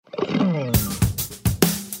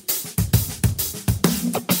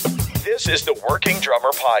This is the Working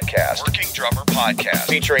Drummer Podcast. Working Drummer Podcast.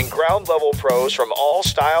 Featuring ground-level pros from all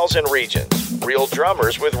styles and regions. Real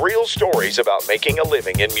drummers with real stories about making a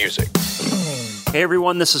living in music. Hey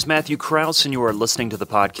everyone, this is Matthew Krause, and you are listening to the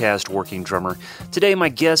podcast Working Drummer. Today, my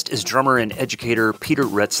guest is drummer and educator Peter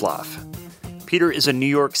Retzlaff. Peter is a New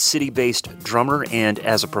York City-based drummer, and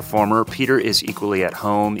as a performer, Peter is equally at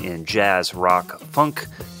home in jazz, rock, funk,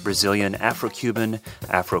 Brazilian, Afro-Cuban,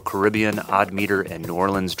 Afro-Caribbean, odd meter, and New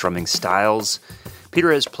Orleans drumming styles.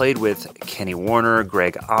 Peter has played with Kenny Warner,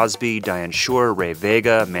 Greg Osby, Diane Shore, Ray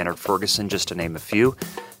Vega, Maynard Ferguson, just to name a few.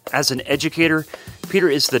 As an educator, Peter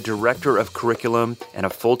is the director of curriculum and a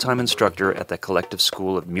full-time instructor at the Collective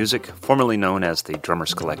School of Music, formerly known as the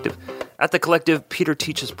Drummers Collective. At the Collective, Peter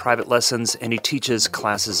teaches private lessons, and he teaches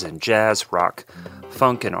classes in jazz, rock,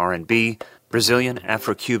 funk, and R&B, Brazilian,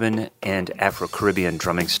 Afro-Cuban, and Afro-Caribbean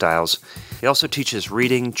drumming styles. He also teaches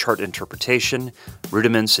reading, chart interpretation,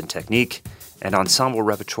 rudiments and technique, and ensemble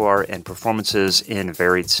repertoire and performances in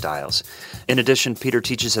varied styles. In addition, Peter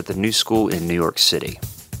teaches at the New School in New York City.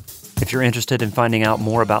 If you're interested in finding out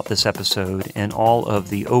more about this episode and all of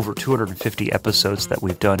the over 250 episodes that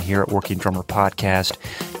we've done here at Working Drummer Podcast,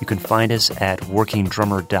 you can find us at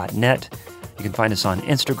workingdrummer.net. You can find us on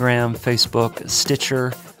Instagram, Facebook,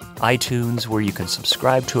 Stitcher, iTunes, where you can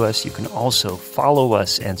subscribe to us. You can also follow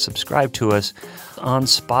us and subscribe to us on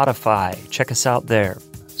Spotify. Check us out there.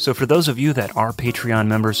 So for those of you that are Patreon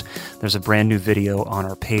members, there's a brand new video on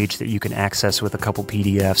our page that you can access with a couple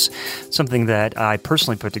PDFs, something that I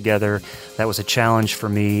personally put together that was a challenge for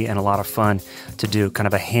me and a lot of fun to do, kind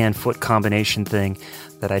of a hand-foot combination thing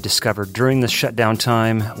that I discovered during the shutdown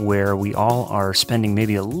time where we all are spending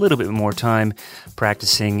maybe a little bit more time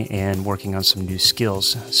practicing and working on some new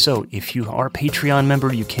skills. So if you are a Patreon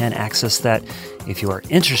member, you can access that. If you are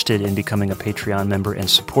interested in becoming a Patreon member and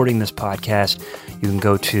supporting this podcast, you can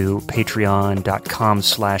go to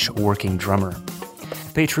patreon.com/workingdrummer.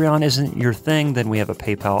 If Patreon isn't your thing, then we have a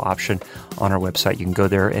PayPal option on our website. You can go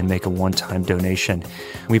there and make a one-time donation.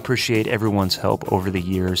 We appreciate everyone's help over the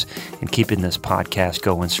years in keeping this podcast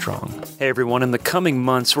going strong. Hey everyone, in the coming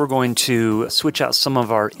months, we're going to switch out some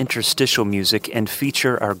of our interstitial music and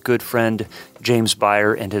feature our good friend James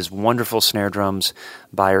Beyer and his wonderful snare drums,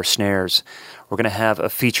 Beyer Snares. We're going to have a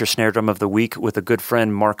feature snare drum of the week with a good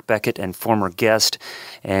friend, Mark Beckett, and former guest,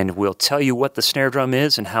 and we'll tell you what the snare drum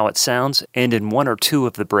is and how it sounds, and in one or two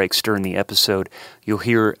of the breaks during the episode, you'll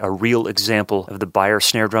hear a real example of the Beyer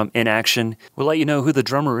snare drum in action. We'll let you know who the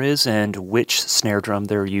drummer is and which snare drum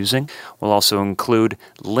they're using. We'll also include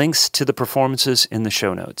links to the performances in the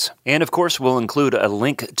show notes. And of course, we'll include a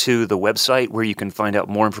link to the website where you can find out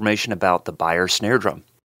more information about the Beyer snare drum.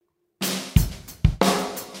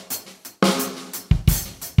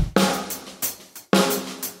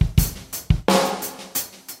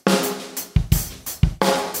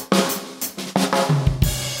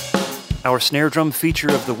 Our snare drum feature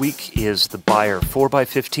of the week is the Beyer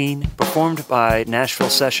 4x15, performed by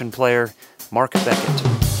Nashville session player Mark Beckett.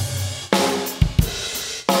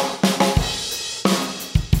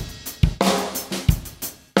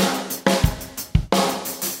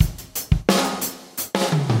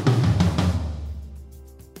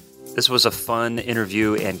 This was a fun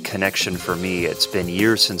interview and connection for me. It's been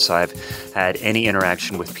years since I've had any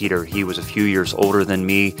interaction with Peter. He was a few years older than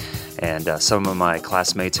me, and some of my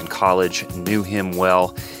classmates in college knew him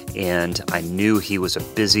well, and I knew he was a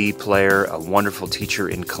busy player, a wonderful teacher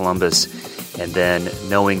in Columbus, and then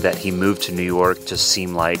knowing that he moved to New York just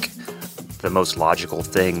seemed like the most logical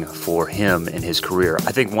thing for him in his career.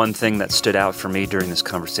 I think one thing that stood out for me during this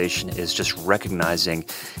conversation is just recognizing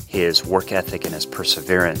his work ethic and his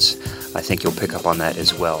perseverance. I think you'll pick up on that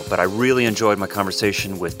as well. But I really enjoyed my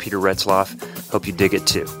conversation with Peter Retzlaff. Hope you dig it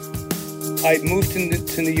too. I moved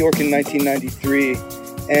to New York in 1993,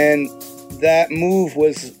 and that move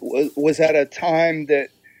was at a time that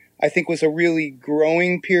I think was a really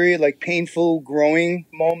growing period, like painful growing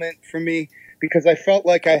moment for me, because I felt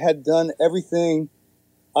like I had done everything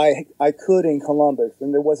I could in Columbus,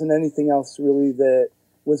 and there wasn't anything else really that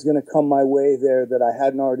was going to come my way there that I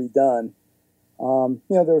hadn't already done.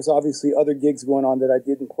 There was obviously other gigs going on that I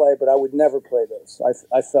didn't play, but I would never play those.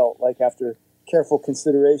 I felt like after careful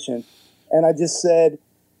consideration. And I just said,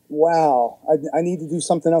 wow, I need to do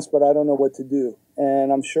something else, but I don't know what to do.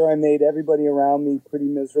 And I'm sure I made everybody around me pretty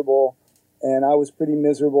miserable, and I was pretty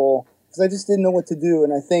miserable because I just didn't know what to do.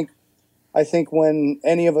 And I think when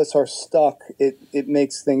any of us are stuck, it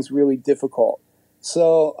makes things really difficult.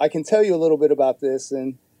 So I can tell you a little bit about this,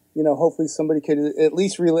 and hopefully somebody could at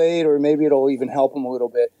least relate, or maybe it'll even help them a little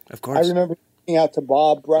bit. Of course. reaching out to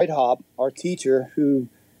Bob Breithaupt, our teacher, who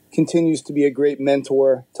continues to be a great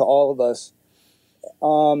mentor to all of us.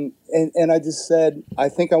 And I just said, I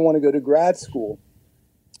think I want to go to grad school.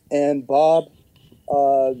 And Bob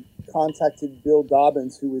contacted Bill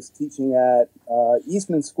Dobbins, who was teaching at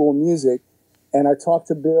Eastman School of Music. And I talked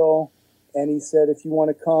to Bill, and he said, if you want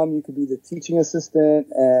to come, you could be the teaching assistant,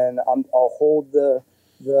 and I'll hold the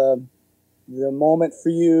moment for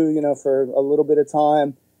you, you know, for a little bit of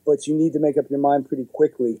time, but you need to make up your mind pretty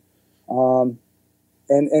quickly. And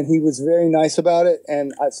he was very nice about it.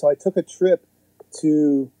 And so I took a trip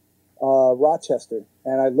to Rochester,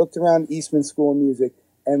 and I looked around Eastman School of Music.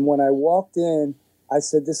 And when I walked in, I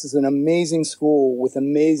said, this is an amazing school with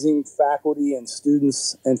amazing faculty and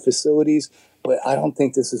students and facilities, but I don't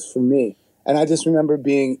think this is for me. And I just remember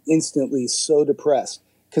being instantly so depressed,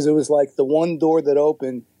 because it was like the one door that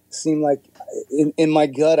opened seemed like in my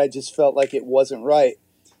gut, I just felt like it wasn't right.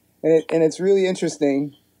 And it's really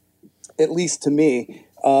interesting, at least to me.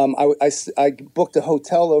 I booked a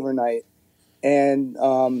hotel overnight, and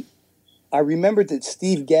I remembered that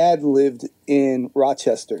Steve Gadd lived in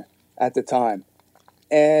Rochester at the time.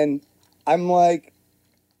 And I'm like,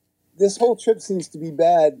 this whole trip seems to be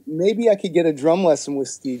bad. Maybe I could get a drum lesson with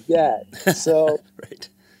Steve Gadd. So, right.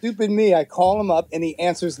 Stupid me, I call him up, and he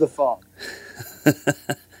answers the phone.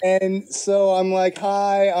 And so I'm like,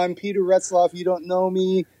 hi, I'm Peter Retzlaff. You don't know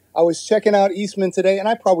me. I was checking out Eastman today, and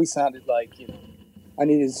I probably sounded like, you know, I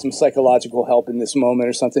needed some psychological help in this moment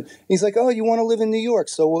or something. He's like, oh, you want to live in New York,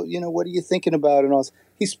 so, you know, what are you thinking about? And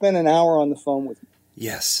he spent an hour on the phone with me.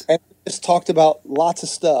 Yes. And we just talked about lots of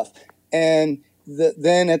stuff. And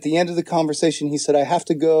then at the end of the conversation, he said, I have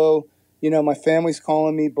to go. You know, my family's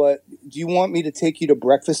calling me, but do you want me to take you to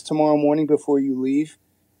breakfast tomorrow morning before you leave?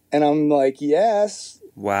 And I'm like, yes.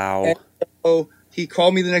 Wow. And so he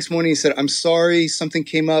called me the next morning. He said, I'm sorry, something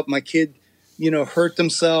came up. My kid, you know, hurt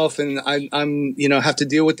themselves, and I'm, you know, have to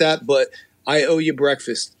deal with that, but I owe you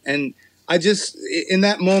breakfast. And I just, in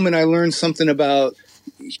that moment, I learned something about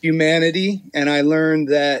humanity, and I learned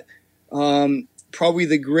that probably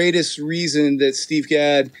the greatest reason that Steve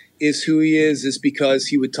Gadd is who he is because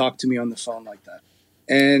he would talk to me on the phone like that.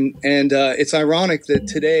 And it's ironic that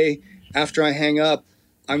today, after I hang up,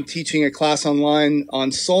 I'm teaching a class online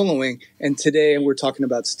on soloing, and today we're talking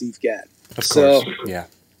about Steve Gadd. Of course, yeah.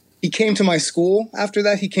 He came to my school after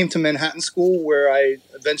that. He came to Manhattan School, where I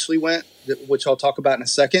eventually went, which I'll talk about in a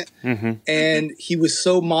second. Mm-hmm. And he was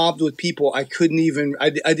so mobbed with people, I couldn't even,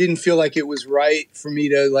 I didn't feel like it was right for me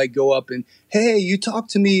to like go up and, hey, you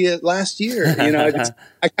talked to me last year. You know,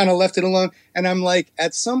 I kind of left it alone. And I'm like,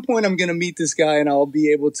 at some point I'm going to meet this guy and I'll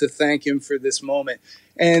be able to thank him for this moment.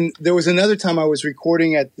 And there was another time I was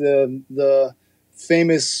recording at the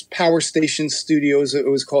famous Power Station Studios. It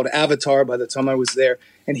was called Avatar by the time I was there.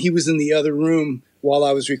 And he was in the other room while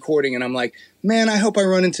I was recording. And I'm like, man, I hope I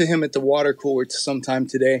run into him at the water cooler sometime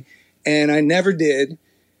today. And I never did.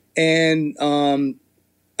 And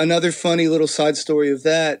another funny little side story of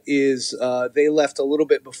that is they left a little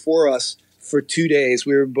bit before us for 2 days.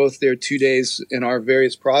 We were both there 2 days in our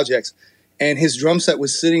various projects. And his drum set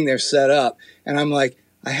was sitting there set up. And I'm like,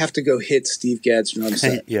 I have to go hit Steve Gadd's drum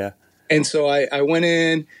set. Yeah. And so I went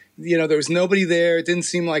in. You know, there was nobody there. It didn't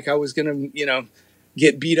seem like I was going to, you know,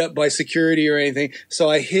 get beat up by security or anything. So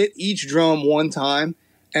I hit each drum one time,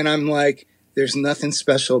 and I'm like, there's nothing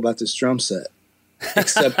special about this drum set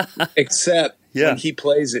except when he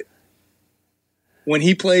plays it. When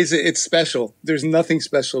he plays it, it's special. There's nothing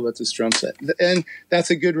special about this drum set. And that's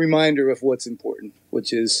a good reminder of what's important,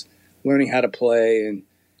 which is learning how to play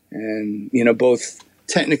and you know, both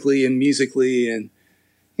technically and musically, and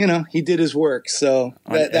you know, he did his work. So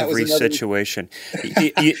that every was another situation.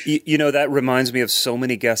 you know, that reminds me of so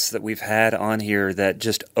many guests that we've had on here that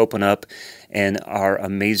just open up and are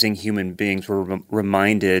amazing human beings. We're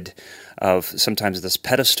reminded of sometimes this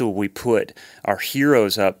pedestal we put our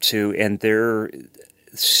heroes up to, and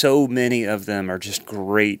so many of them are just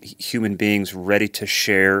great human beings ready to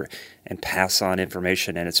share and pass on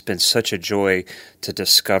information. And it's been such a joy to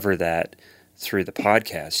discover that through the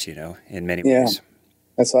podcast, you know, in many ways.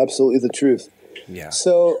 That's absolutely the truth. Yeah.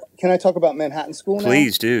 So can I talk about Manhattan School now?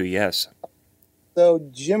 Please do, yes. So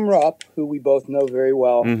Jim Rupp, who we both know very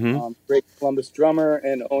well, great Columbus drummer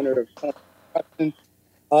and owner of Columbus Production,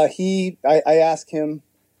 I asked him,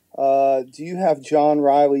 do you have John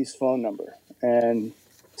Riley's phone number? And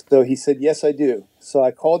so he said, yes, I do. So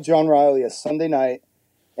I called John Riley a Sunday night,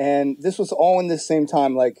 and this was all in the same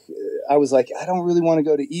time. Like, I was like, I don't really want to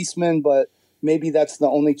go to Eastman, but maybe that's the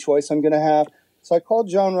only choice I'm going to have. So I called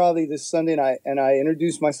John Riley this Sunday night, and I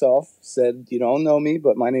introduced myself, said, you don't know me,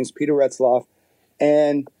 but my name's Peter Retzlaff.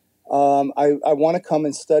 And I want to come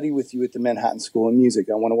and study with you at the Manhattan School of Music.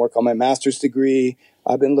 I want to work on my master's degree.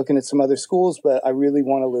 I've been looking at some other schools, but I really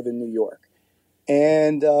want to live in New York.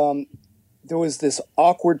 And there was this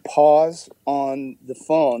awkward pause on the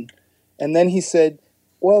phone. And then he said,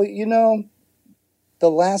 well, you know, the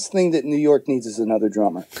last thing that New York needs is another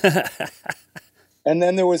drummer. And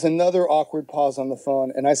then there was another awkward pause on the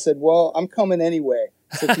phone. And I said, well, I'm coming anyway.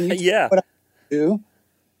 So can you tell me what I do?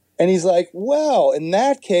 And he's like, well, in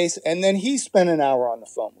that case, and then he spent an hour on the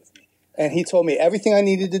phone with me. And he told me everything I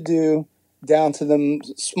needed to do down to the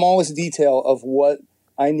smallest detail of what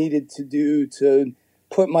I needed to do to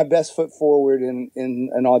put my best foot forward in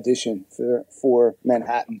an audition for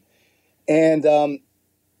Manhattan. And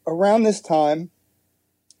around this time,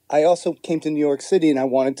 I also came to New York City and I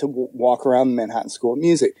wanted to walk around the Manhattan School of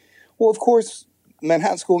Music. Well, of course,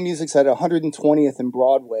 Manhattan School of Music's at 120th and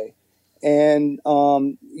Broadway. And,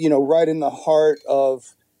 right in the heart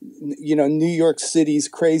of, New York City's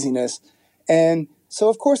craziness. And so,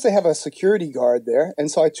 of course, they have a security guard there.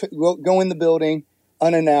 And so I go in the building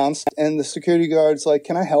unannounced, and the security guard's like,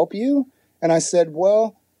 can I help you? And I said,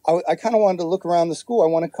 well, I kind of wanted to look around the school. I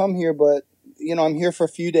want to come here, but, I'm here for a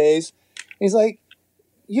few days. And he's like,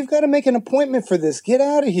 you've got to make an appointment for this. Get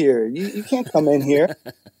out of here. You can't come in here.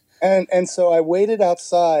 And so I waited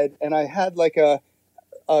outside, and I had like a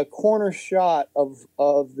corner shot of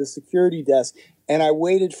the security desk, and I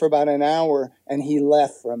waited for about an hour, and he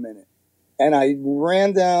left for a minute. And I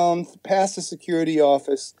ran down past the security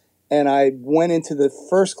office, and I went into the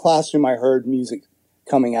first classroom I heard music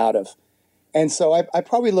coming out of. And so I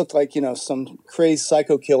probably looked like, some crazed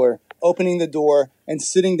psycho killer opening the door and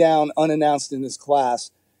sitting down unannounced in this class.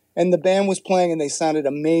 And the band was playing, and they sounded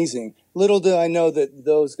amazing. Little did I know that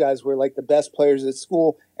those guys were like the best players at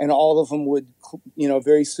school, and all of them would,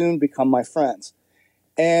 very soon become my friends.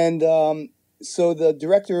 And so the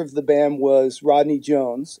director of the band was Rodney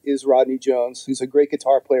Jones, who's a great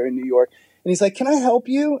guitar player in New York. And he's like, can I help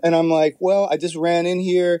you? And I'm like, well, I just ran in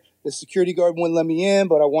here. The security guard wouldn't let me in,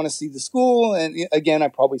 but I want to see the school. And again, I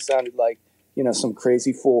probably sounded like, some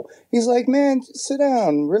crazy fool. He's like, man, sit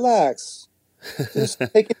down, relax. Just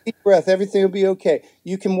take a deep breath. Everything will be okay.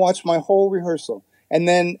 You can watch my whole rehearsal. And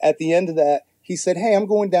then at the end of that, he said, hey, I'm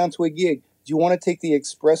going down to a gig. Do you want to take the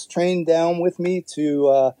express train down with me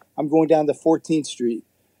to, I'm going down to 14th Street.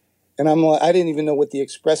 And I'm like, I didn't even know what the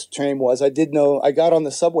express train was. I did know, I got on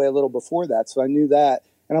the subway a little before that, so I knew that.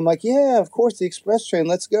 And I'm like, yeah, of course, the express train,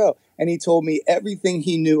 let's go. And he told me everything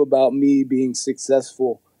he knew about me being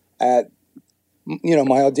successful at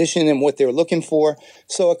my audition and what they were looking for.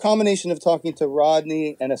 So a combination of talking to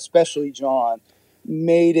Rodney and especially John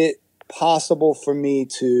made it possible for me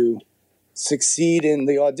to succeed in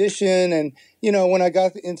the audition. And, when I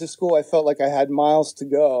got into school, I felt like I had miles to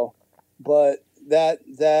go. But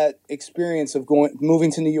that experience of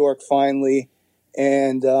moving to New York finally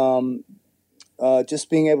and just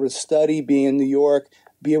being able to study, be in New York,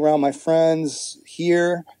 be around my friends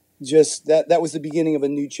here, just that was the beginning of a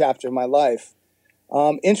new chapter of my life.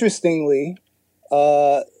 Interestingly,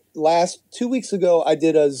 2 weeks ago, I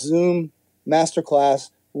did a Zoom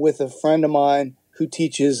masterclass with a friend of mine who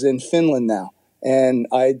teaches in Finland now. And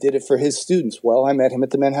I did it for his students. Well, I met him at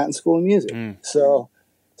the Manhattan School of Music. So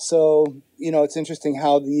it's interesting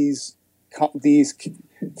how these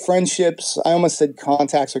friendships, I almost said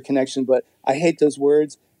contacts or connection, but I hate those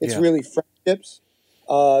words. It's really friendships,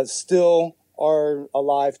 still are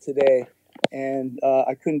alive today. And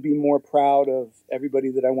I couldn't be more proud of everybody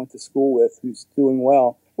that I went to school with who's doing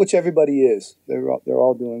well, which everybody is. They're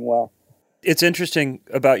all doing well. It's interesting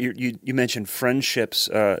about you mentioned friendships.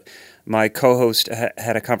 My co-host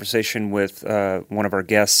had a conversation with one of our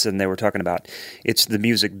guests, and they were talking about it's the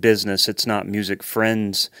music business. It's not music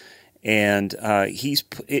friends. And he's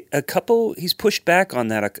pushed back on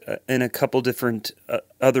that in a couple different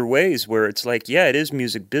other ways where it's like, yeah, it is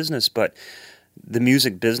music business, but the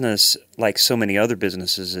music business, like so many other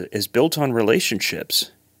businesses, is built on relationships,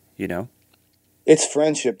 It's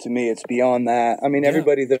friendship to me. It's beyond that. I mean,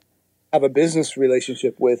 everybody that I have a business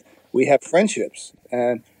relationship with, we have friendships.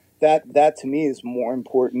 And that to me is more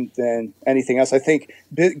important than anything else. I think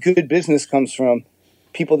good business comes from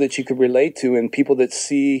people that you could relate to and people that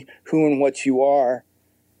see who and what you are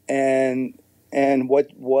and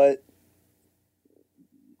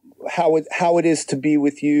how it is to be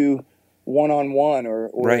with you one-on-one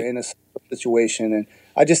or right. in a situation. And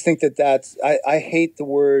I just think that's I hate the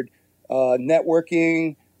word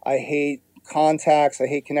networking. I hate contacts. I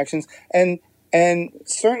hate connections. And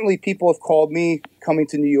certainly people have called me coming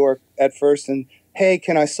to New York at first and, hey,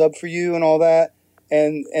 can I sub for you and all that?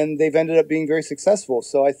 And they've ended up being very successful.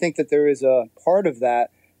 So I think that there is a part of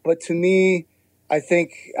that But to me, I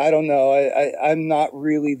think, I don't know, I'm not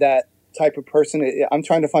really that type of person. I'm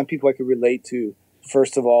trying to find people I could relate to,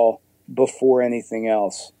 first of all, before anything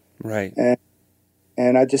else. Right.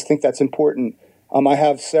 And I just think that's important. I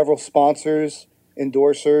have several sponsors,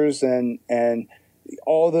 endorsers, and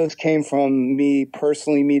all of those came from me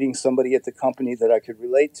personally meeting somebody at the company that I could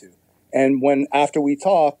relate to. And after we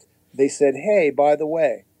talked, they said, hey, by the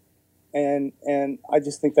way, and I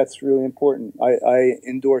just think that's really important. I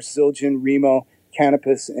endorse Zildjian, Remo,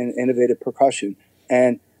 Canopus, and Innovative Percussion.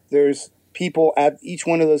 And there's people at each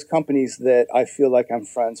one of those companies that I feel like I'm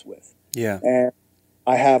friends with. Yeah. And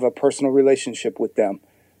I have a personal relationship with them,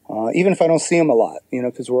 even if I don't see them a lot,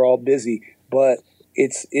 because we're all busy. But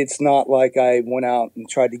it's not like I went out and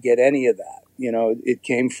tried to get any of that. It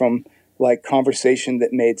came from like conversation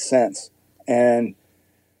that made sense. And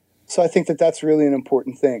so I think that that's really an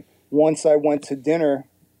important thing. Once I went to dinner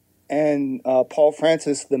and Paul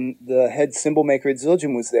Francis, the head cymbal maker at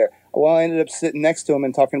Zildjian, was there. Well, I ended up sitting next to him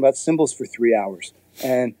and talking about cymbals for 3 hours.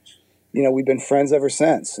 And, we've been friends ever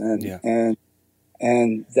since.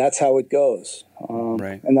 And that's how it goes.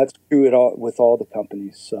 Right. And that's true with all the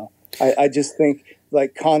companies. So I just think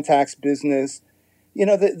like contacts business,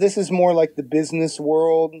 this is more like the business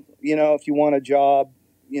world. If you want a job,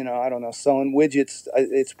 I don't know, selling widgets,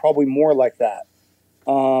 it's probably more like that.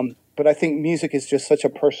 But I think music is just such a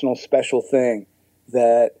personal, special thing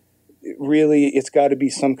that really it's got to be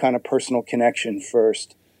some kind of personal connection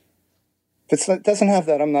first. If it doesn't have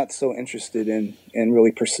that, I'm not so interested in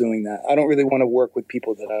really pursuing that. I don't really want to work with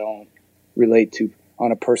people that I don't relate to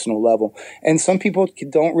on a personal level. And some people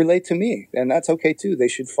don't relate to me, and that's okay too. They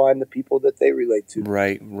should find the people that they relate to.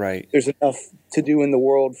 Right. There's enough to do in the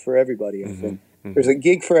world for everybody, I think. Mm-hmm. There's a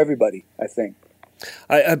gig for everybody, I think.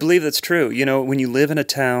 I believe that's true. When you live in a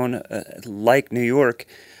town like New York,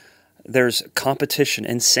 there's competition,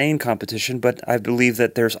 insane competition, but I believe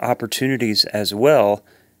that there's opportunities as well,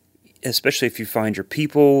 especially if you find your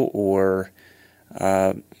people or,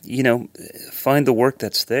 find the work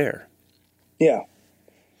that's there. Yeah,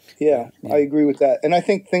 I agree with that. And I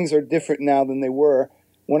think things are different now than they were.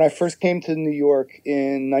 When I first came to New York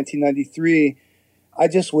in 1993, I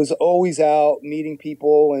just was always out meeting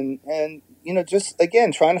people and just,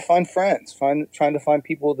 again, trying to find friends, trying to find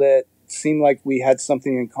people that seemed like we had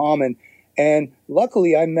something in common. And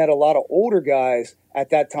luckily, I met a lot of older guys at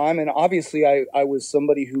that time. And obviously, I was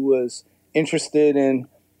somebody who was interested in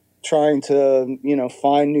trying to,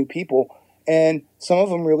 find new people. And some of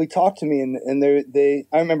them really talked to me. And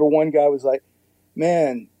I remember one guy was like,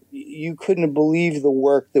 man, you couldn't have believed the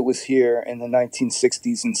work that was here in the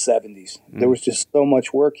 1960s and 70s. There was just so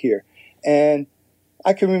much work here. And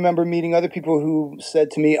I can remember meeting other people who said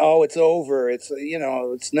to me, oh, it's over. It's,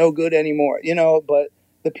 it's no good anymore, but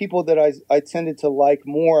the people that I tended to like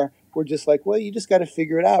more were just like, well, you just got to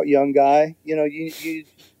figure it out, young guy.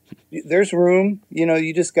 There's room,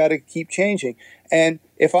 you just got to keep changing. And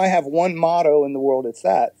if I have one motto in the world, it's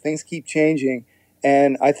that things keep changing.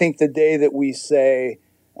 And I think the day that we say,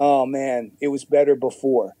 oh man, it was better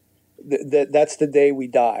before, that's the day we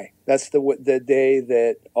die. That's the day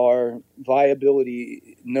that our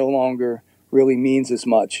viability no longer really means as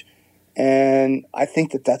much. And I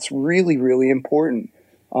think that that's really, really important.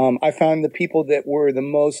 I found the people that were the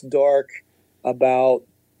most dark about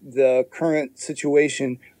the current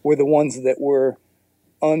situation were the ones that were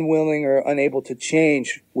unwilling or unable to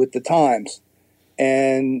change with the times.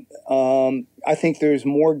 And I think there's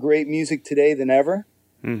more great music today than ever.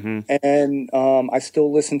 Mm-hmm. And I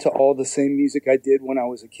still listen to all the same music I did when I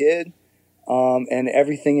was a kid, and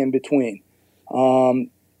everything in between. And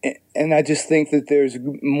I just think that there's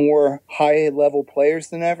more high-level players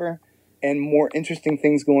than ever, and more interesting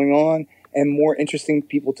things going on, and more interesting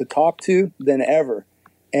people to talk to than ever.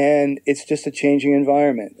 And it's just a changing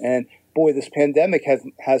environment. And boy, this pandemic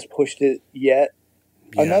has pushed it yet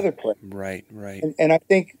another place. Right. And I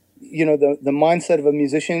think, the mindset of a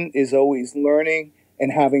musician is always learning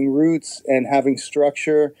and having roots and having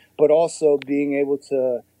structure, but also being able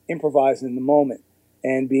to improvise in the moment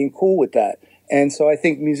and being cool with that. And so I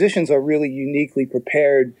think musicians are really uniquely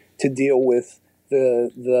prepared to deal with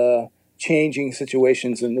the changing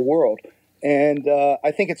situations in the world. And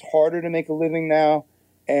I think it's harder to make a living now.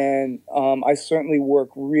 And I certainly work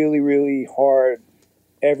really, really hard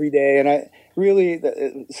every day. And I really,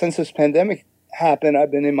 since this pandemic happened,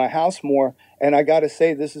 I've been in my house more. And I got to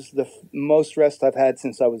say, this is the most rest I've had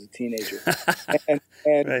since I was a teenager. and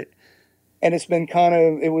right. And it's been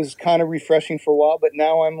it was kind of refreshing for a while. But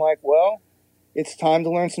now I'm like, well, it's time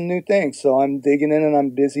to learn some new things. So I'm digging in and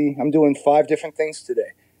I'm busy. I'm doing 5 different things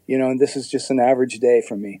today, and this is just an average day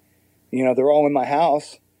for me. They're all in my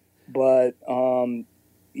house. but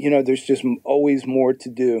there's just always more to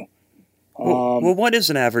do. Well, what is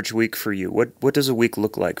an average week for you? What does a week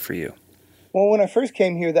look like for you? Well, when I first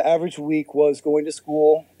came here, the average week was going to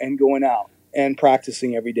school and going out and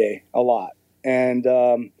practicing every day a lot. And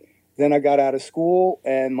then I got out of school,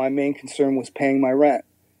 and my main concern was paying my rent,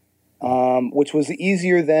 which was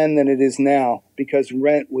easier then than it is now, because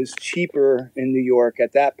rent was cheaper in New York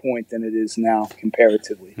at that point than it is now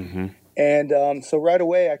comparatively. Mm-hmm. And so right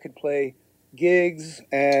away I could play gigs,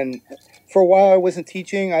 and for a while I wasn't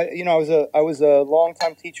teaching. I was a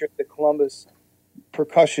longtime teacher at the Columbus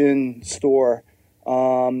percussion store,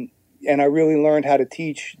 and I really learned how to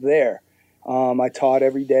teach there. I taught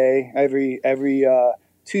every day, every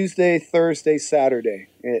Tuesday, Thursday, Saturday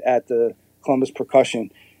at the Columbus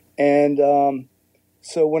Percussion. And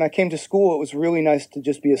so when I came to school, it was really nice to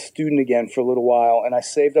just be a student again for a little while. And I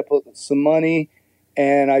saved up some money,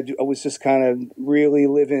 and I was just kind of really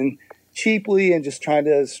living cheaply and just trying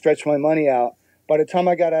to stretch my money out. By the time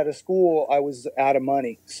I got out of school, I was out of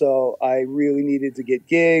money. So I really needed to get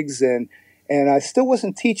gigs, and I still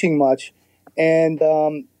wasn't teaching much. And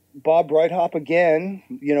Bob Breithaupt, again,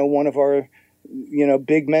 one of our,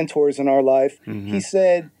 big mentors in our life, Mm-hmm. he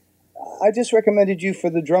said, I just recommended you for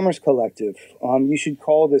the Drummers Collective. You should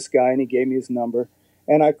call this guy, and he gave me his number.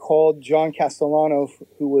 And I called John Castellano,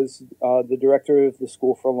 who was the director of the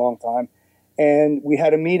school for a long time. And we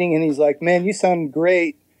had a meeting, and he's like, man, you sound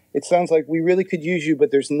great. It sounds like we really could use you,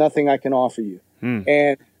 but there's nothing I can offer you.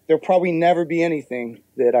 And there'll probably never be anything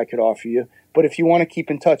that I could offer you. But if you want to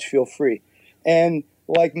keep in touch, feel free. And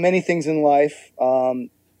like many things in life,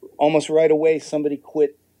 almost right away, somebody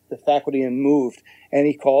quit the faculty and moved. And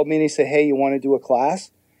he called me and he said, hey, you want to do a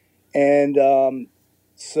class? And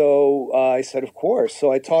so I said, of course.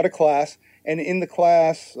 So I taught a class. And in the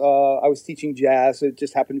class, I was teaching jazz. It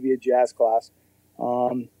just happened to be a jazz class.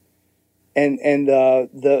 And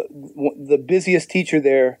the busiest teacher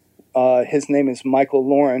there, his name is Michael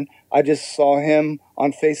Lauren. I just saw him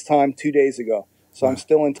on FaceTime 2 days ago. So I'm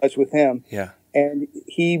still in touch with him. Yeah. And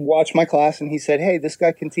he watched my class and he said, hey, this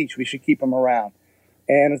guy can teach. We should keep him around.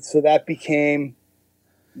 And so that became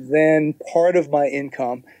then part of my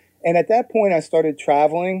income. And at that point, I started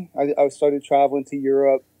traveling. I started traveling to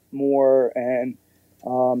Europe more, and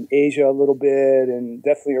Asia a little bit, and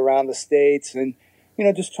definitely around the States, and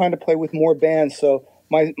just trying to play with more bands. So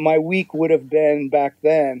my week would have been, back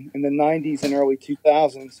then in the 90s and early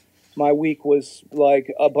 2000s, my week was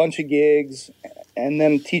like a bunch of gigs and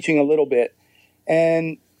then teaching a little bit.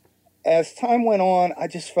 And as time went on, I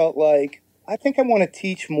just felt like I think I want to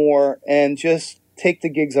teach more and just take the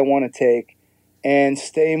gigs I want to take and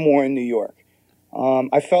stay more in New York.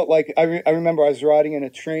 I felt like I remember I was riding in a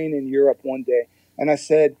train in Europe one day, and I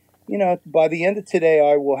said, by the end of today,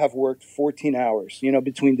 I will have worked 14 hours,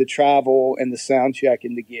 between the travel and the sound check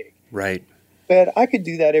and the gig. Right. But I could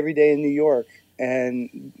do that every day in New York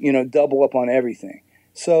and, double up on everything.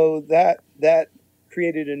 So that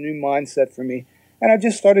created a new mindset for me. And I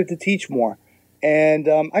just started to teach more. And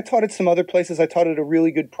I taught at some other places. I taught at a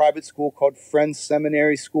really good private school called Friends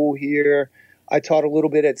Seminary School here. I taught a little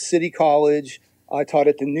bit at City College. I taught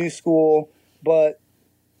at the New School. But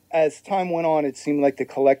as time went on, it seemed like the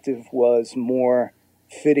collective was more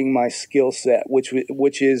fitting my skill set,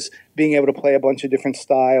 which is being able to play a bunch of different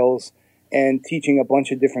styles and teaching a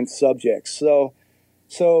bunch of different subjects. So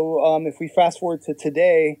if we fast forward to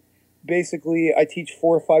today, basically I teach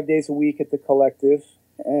 4 or 5 days a week at the collective,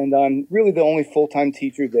 and I'm really the only full-time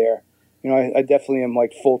teacher there. I definitely am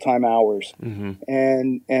like full-time hours. Mm-hmm.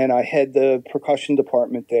 And I head the percussion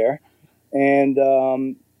department there,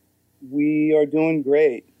 and we are doing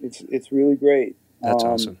great. It's really great. That's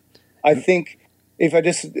awesome. I think if I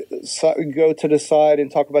just go to the side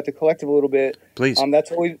and talk about the collective a little bit, Please.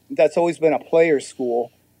 That's always been a player's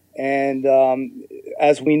school, and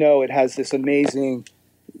as we know, it has this amazing,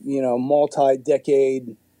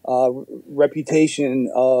 multi-decade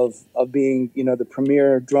reputation of being, the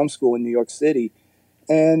premier drum school in New York City.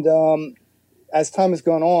 And as time has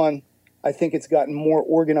gone on, I think it's gotten more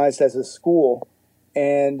organized as a school.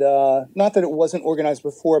 And not that it wasn't organized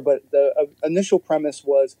before, but the initial premise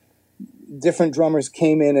was different drummers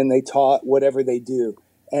came in and they taught whatever they do.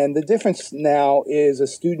 And the difference now is a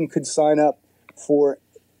student could sign up for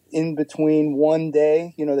in between one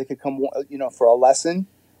day, they could come, for a lesson,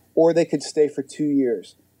 or they could stay for 2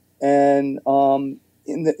 years. And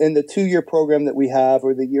in the 2-year program that we have,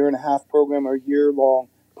 or the 1.5-year program, or year-long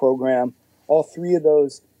program, all 3 of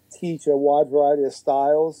those teach a wide variety of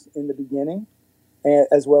styles in the beginning,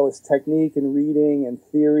 as well as technique and reading and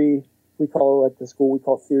theory. We call it at the school, we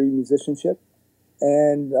call theory musicianship.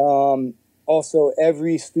 And also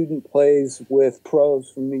every student plays with pros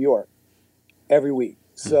from New York every week.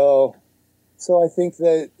 So I think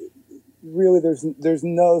that really there's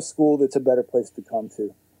no school that's a better place to come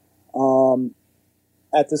to.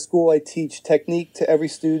 At the school, I teach technique to every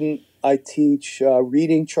student. I teach chart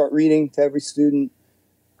reading to every student.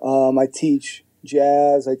 I teach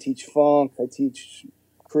jazz. I teach funk. I teach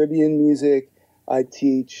Caribbean music. I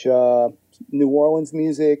teach New Orleans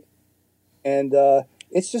music. And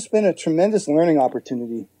it's just been a tremendous learning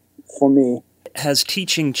opportunity for me. Has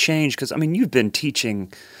teaching changed? Because, I mean, you've been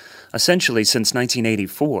teaching essentially since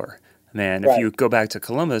 1984. Man, Right. If you go back to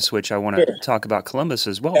Columbus, which I want to talk about Columbus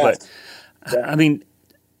as well, Yes. but I mean,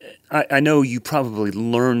 I know you probably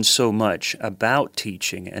learned so much about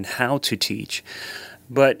teaching and how to teach,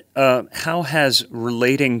 but how has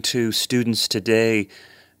relating to students today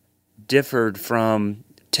differed from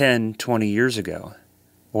 10, 20 years ago?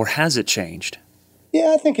 Or has it changed?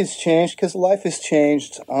 Yeah, I think it's changed because life has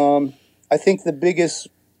changed. I think the biggest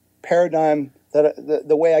paradigm,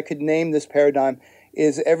 the way I could name this paradigm,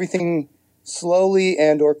 is everything slowly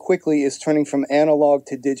and or quickly is turning from analog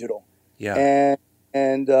to digital. Yeah.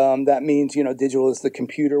 And that means, digital is the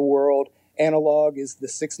computer world. Analog is the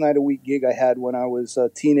 6-night-a-week gig I had when I was a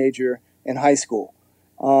teenager in high school.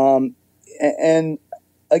 And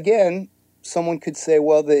again, someone could say,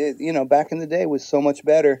 well, back in the day was so much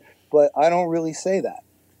better, but I don't really say that.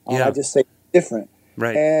 Yeah. I just say different.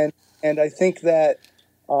 Right. And I think that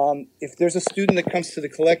if there's a student that comes to the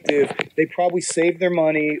collective, they probably saved their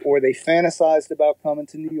money, or they fantasized about coming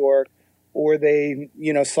to New York, or they,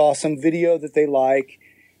 saw some video that they like,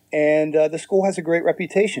 and the school has a great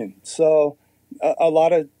reputation. So a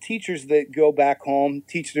lot of teachers that go back home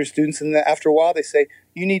teach their students, and after a while they say,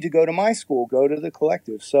 you need to go to my school, go to the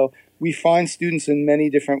collective. So we find students in many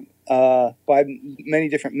different, by many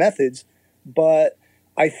different methods, but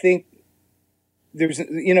I think there's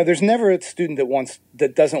never a student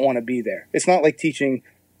that doesn't want to be there. It's not like teaching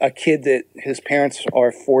a kid that his parents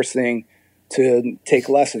are forcing to take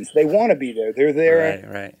lessons. They want to be there. They're there.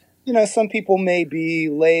 Right. Some people may be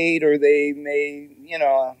late, or they may,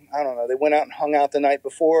 I don't know, they went out and hung out the night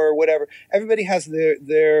before or whatever. Everybody has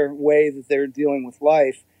their way that they're dealing with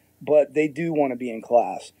life, but they do want to be in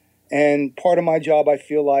class. And part of my job, I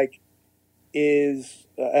feel like it's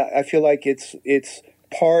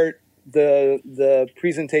part the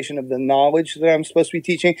presentation of the knowledge that I'm supposed to be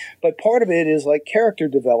teaching, but part of it is like character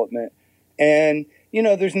development. And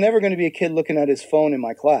there's never going to be a kid looking at his phone in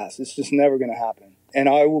my class. It's just never going to happen. And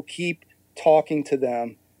I will keep talking to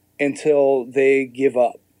them until they give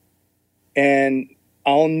up. And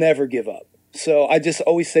I'll never give up. So I just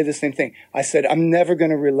always say the same thing. I said, I'm never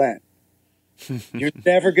going to relent. You're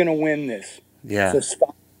never going to win this. Yeah. So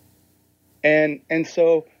stop. And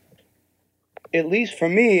so, at least for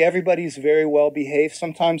me, everybody's very well behaved.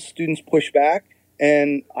 Sometimes students push back,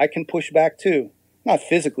 and I can push back too. Not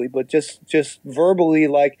physically, but just verbally,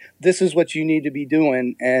 like, this is what you need to be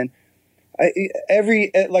doing. And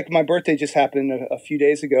like my birthday just happened a few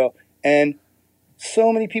days ago, and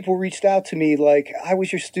so many people reached out to me like, I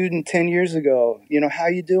was your student 10 years ago. How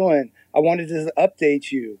you doing? I wanted to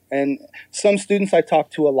update you. And some students I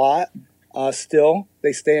talk to a lot still.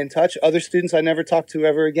 They stay in touch. Other students I never talk to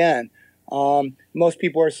ever again. Most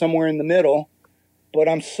people are somewhere in the middle. But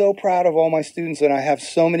I'm so proud of all my students, and I have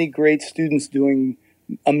so many great students doing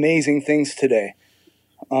amazing things today.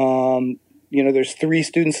 There's 3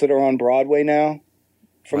 students that are on Broadway now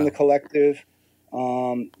from the collective. I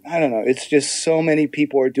don't know. It's just so many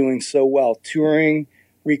people are doing so well. Touring,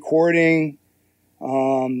 recording.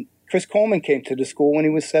 Chris Coleman came to the school when he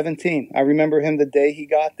was 17. I remember him the day he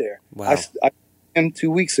got there. Wow. I him 2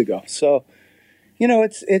 weeks ago. So,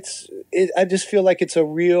 I just feel like it's a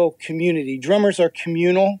real community. Drummers are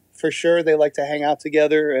communal for sure. They like to hang out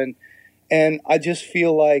together, and I just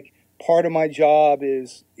feel like part of my job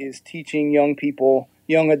is teaching young people,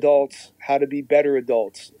 young adults, how to be better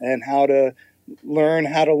adults and how to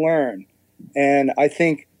learn. And I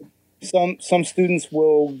think some students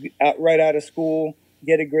will right out of school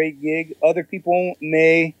get a great gig. Other people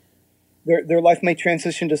their life may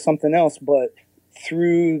transition to something else, but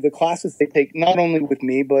through the classes they take, not only with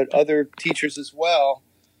me, but other teachers as well,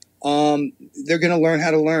 they're going to learn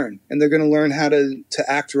how to learn, and they're going to learn how to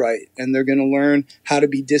act right, and they're going to learn how to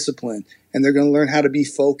be disciplined, and they're going to learn how to be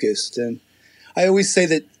focused. And I always say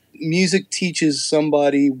that music teaches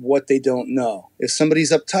somebody what they don't know. If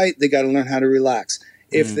somebody's uptight, they got to learn how to relax.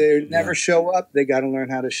 If they never show up, they got to learn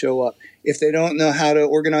how to show up. If they don't know how to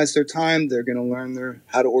organize their time, they're going to learn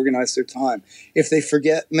how to organize their time. If they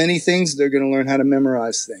forget many things, they're going to learn how to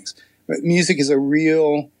memorize things. But music is a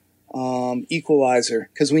real equalizer,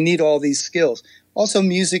 because we need all these skills. Also,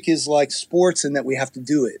 music is like sports in that we have to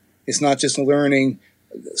do it. It's not just learning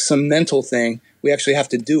some mental thing. We actually have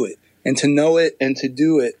to do it. And to know it and to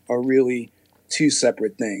do it are really two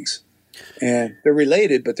separate things. And they're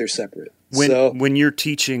related, but they're separate. When you're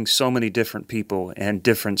teaching so many different people and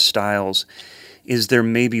different styles, is there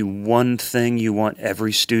maybe one thing you want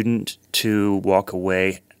every student to walk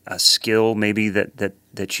away, a skill maybe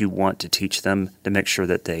that you want to teach them to make sure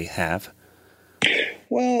that they have?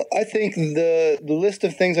 Well, I think the list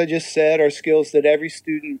of things I just said are skills that every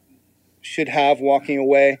student should have walking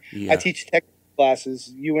away. Yeah. I teach tech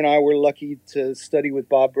classes. You and I were lucky to study with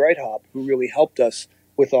Bob Breithaupt, who really helped us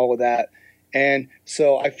with all of that. And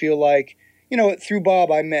so I feel like, through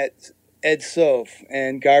Bob, I met Ed Soph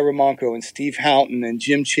and Guy Ramonko and Steve Houghton and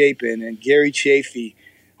Jim Chapin and Gary Chafee.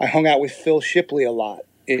 I hung out with Phil Shipley a lot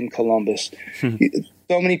in Columbus.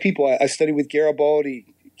 So many people. I studied with Garibaldi,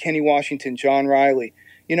 Kenny Washington, John Riley.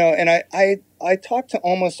 And I talked to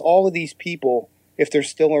almost all of these people, if they're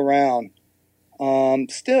still around,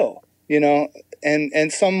 and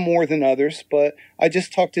some more than others. But I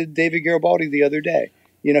just talked to David Garibaldi the other day.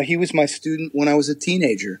 He was my student when I was a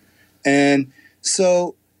teenager. And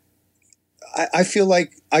so I feel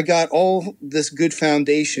like I got all this good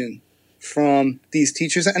foundation from these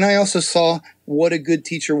teachers. And I also saw what a good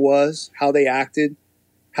teacher was, how they acted,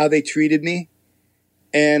 how they treated me.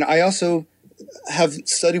 And I also have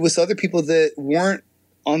studied with other people that weren't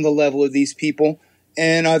on the level of these people.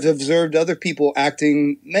 And I've observed other people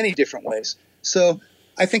acting many different ways. So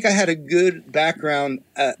I think I had a good background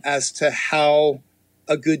as to how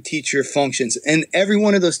a good teacher functions. And every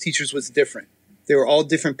one of those teachers was different. They were all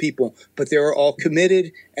different people, but they were all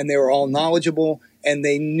committed and they were all knowledgeable and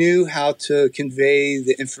they knew how to convey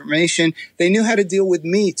the information. They knew how to deal with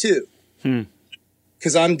me too.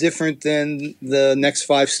 Because I'm different than the next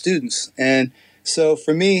 5 students. And so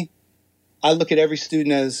for me, I look at every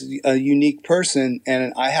student as a unique person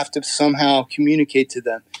and I have to somehow communicate to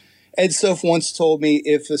them. Ed Soph once told me,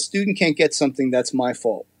 if a student can't get something, that's my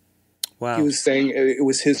fault. Wow. He was saying it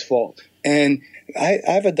was his fault. And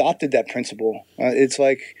I've adopted that principle. It's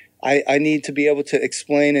like I need to be able to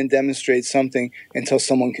explain and demonstrate something until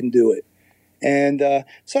someone can do it. And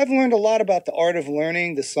so I've learned a lot about the art of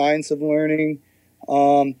learning, the science of learning.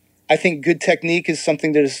 I think good technique is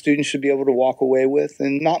something that a student should be able to walk away with.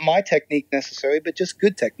 And not my technique necessarily, but just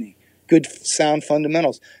good technique, good sound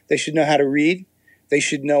fundamentals. They should know how to read. They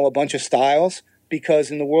should know a bunch of styles,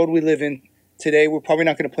 because in the world we live in today, we're probably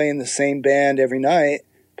not going to play in the same band every night,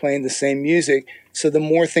 playing the same music. So the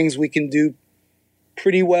more things we can do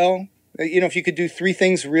pretty well, if you could do 3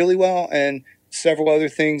 things really well and several other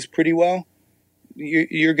things pretty well,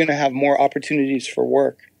 you're going to have more opportunities for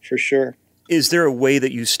work, for sure. Is there a way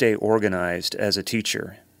that you stay organized as a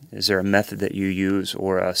teacher? Is there a method that you use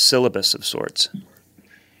or a syllabus of sorts?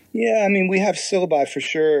 Yeah, we have syllabi for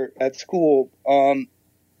sure at school.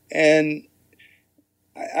 And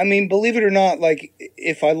believe it or not, like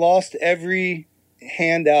if I lost every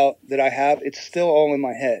handout that I have, it's still all in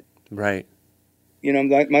my head. Right.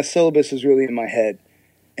 My syllabus is really in my head.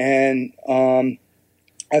 And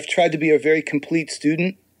I've tried to be a very complete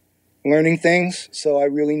student, learning things. So I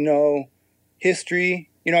really know history.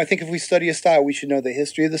 I think if we study a style, we should know the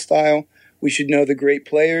history of the style. We should know the great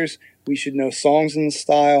players. We should know songs in the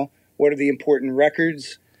style. What are the important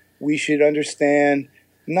records? We should understand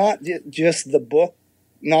not just the book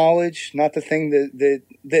knowledge, not the thing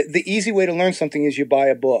the easy way to learn something is you buy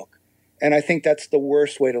a book. And I think that's the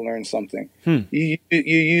worst way to learn something. You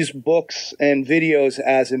use books and videos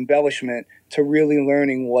as embellishment to really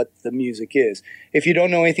learning what the music is. If you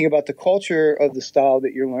don't know anything about the culture of the style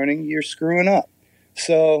that you're learning, you're screwing up.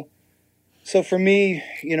 So for me,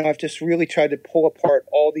 I've just really tried to pull apart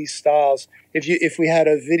all these styles. If we had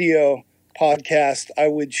a video podcast, I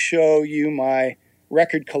would show you my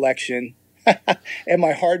record collection and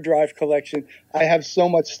my hard drive collection. I have so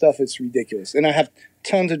much stuff, it's ridiculous. And I have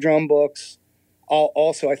tons of drum books.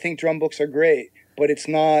 I think drum books are great, but it's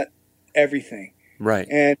not everything. Right.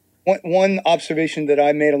 And one observation that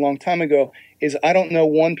I made a long time ago is I don't know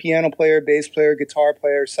one piano player, bass player, guitar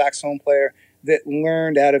player, saxophone player that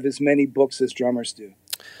learned out of as many books as drummers do.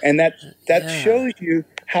 And that shows you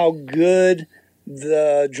how good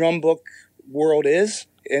the drum book world is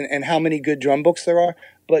and how many good drum books there are.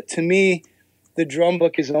 But to me, the drum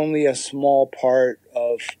book is only a small part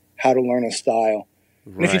of how to learn a style.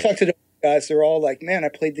 Right. And if you talk to the guys, they're all like, man, I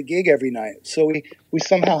played the gig every night. So we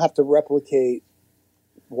somehow have to replicate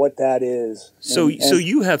what that is. So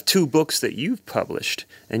you have 2 books that you've published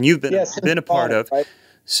and you've been a part of. Right?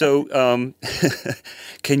 So,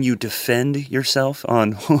 can you defend yourself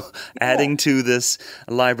on adding to this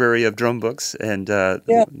library of drum books? And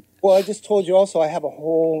yeah, well, I just told you also I have a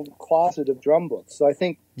whole closet of drum books. So I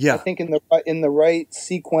think in the right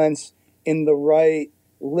sequence, in the right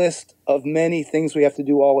list of many things we have to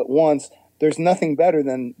do all at once, there's nothing better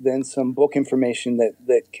than some book information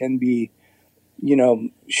that can be,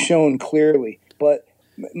 shown clearly. But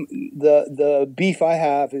the beef I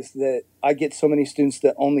have is that I get so many students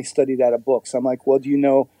that only studied out of books. I'm like, well, do you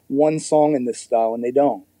know one song in this style? And they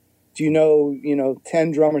don't. Do you know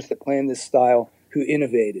 10 drummers that play in this style who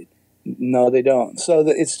innovated? No, they don't. So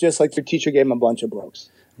it's just like their teacher gave them a bunch of books.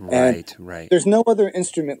 Right. There's no other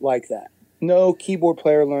instrument like that. No keyboard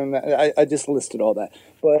player learned that. I just listed all that.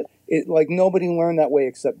 But nobody learned that way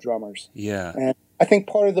except drummers. Yeah. And I think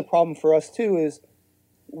part of the problem for us too is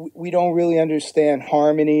we don't really understand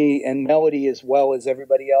harmony and melody as well as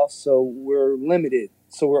everybody else, so we're limited.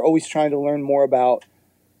 So we're always trying to learn more about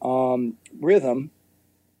rhythm,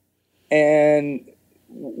 and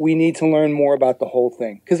we need to learn more about the whole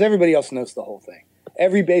thing, because everybody else knows the whole thing.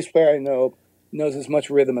 Every bass player I know knows as much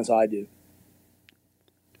rhythm as I do.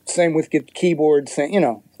 Same with keyboards,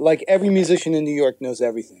 like every musician in New York knows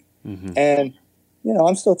everything. Mm-hmm. And,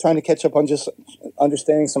 I'm still trying to catch up on just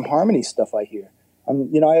understanding some harmony stuff I hear.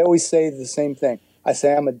 I always say the same thing. I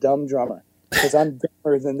say I'm a dumb drummer because I'm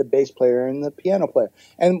dumber than the bass player and the piano player.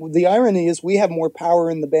 And the irony is we have more power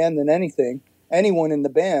in the band than anyone in the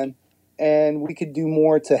band, and we could do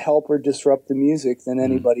more to help or disrupt the music than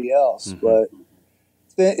anybody else. Mm-hmm. But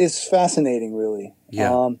it's fascinating, really.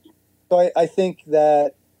 Yeah. So I think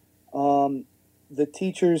that the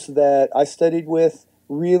teachers that I studied with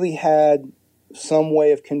really had some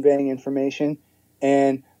way of conveying information,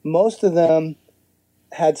 and most of them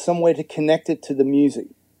had some way to connect it to the music.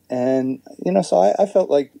 And, so I felt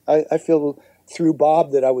like, I feel through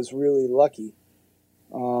Bob that I was really lucky,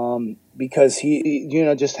 because he,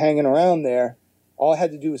 just hanging around there, all I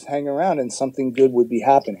had to do was hang around and something good would be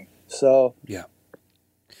happening. So, yeah.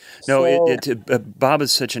 No, Bob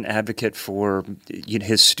is such an advocate for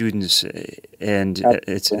his students, and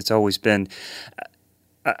it's always been.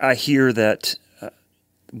 I hear that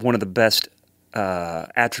one of the best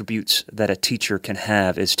attributes that a teacher can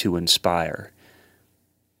have is to inspire.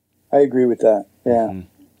 I agree with that. Yeah. Mm-hmm.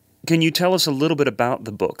 Can you tell us a little bit about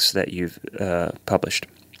the books that you've published?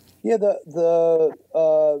 Yeah, the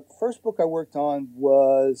first book I worked on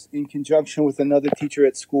was in conjunction with another teacher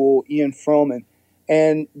at school, Ian Froman.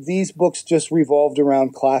 And these books just revolved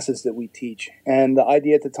around classes that we teach. And the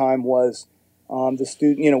idea at the time was the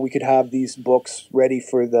student, we could have these books ready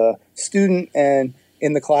for the student, and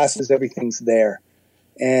in the classes, everything's there.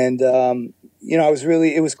 And,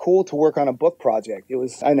 it was cool to work on a book project.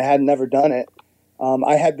 I had never done it.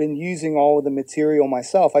 I had been using all of the material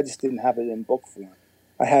myself. I just didn't have it in book form.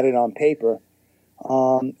 I had it on paper.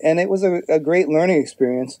 And it was a great learning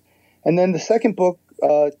experience. And then the second book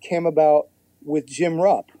came about with Jim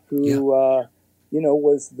Rupp, who,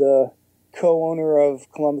 was the co-owner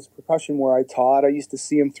of Columbus Percussion where I taught. I used to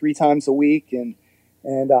see him 3 times a week, and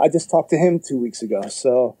I just talked to him 2 weeks ago.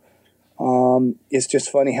 So it's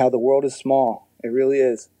just funny how the world is small. It really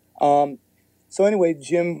is. So anyway,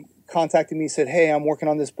 Jim contacted me, said, "Hey, I'm working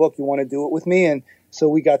on this book. You want to do it with me?" And so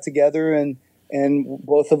we got together, and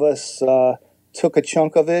both of us took a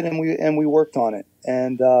chunk of it, and we worked on it.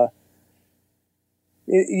 And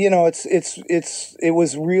it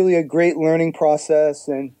was really a great learning process.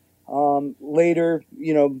 And later,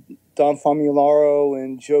 Don Famularo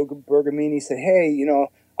and Joe Bergamini said, "Hey,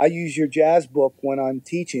 I use your jazz book when I'm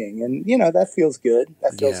teaching." And, that feels good.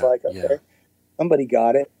 That feels like, okay, somebody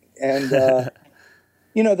got it. And,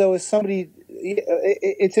 there was somebody,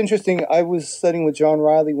 it's interesting. I was studying with John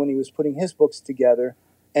Riley when he was putting his books together.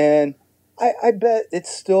 And I bet it's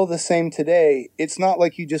still the same today. It's not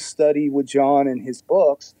like you just study with John and his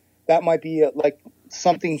books. That might be like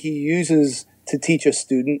something he uses to teach a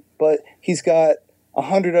student, but he's got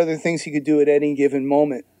 100 other things he could do at any given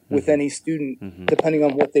moment with any student, depending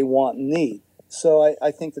on what they want and need. So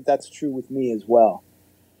I think that that's true with me as well.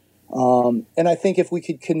 And I think if we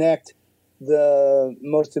could connect the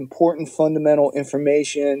most important fundamental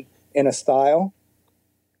information in a style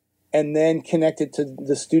and then connect it to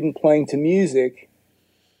the student playing to music,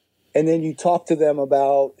 and then you talk to them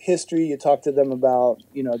about history, you talk to them about,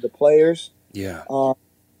 the players. Yeah.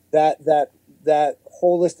 That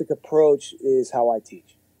holistic approach is how I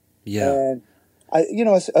teach. Yeah. And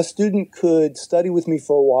a student could study with me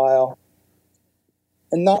for a while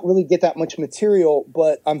and not really get that much material,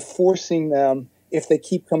 but I'm forcing them, if they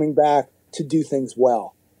keep coming back, to do things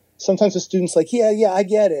well. Sometimes the student's like, yeah, I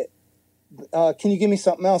get it. can you give me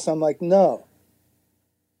something else? I'm like, no.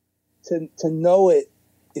 To know it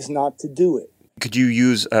is not to do it. Could you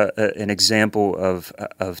use an example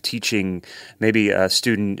of teaching? Maybe a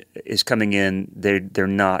student is coming in, they're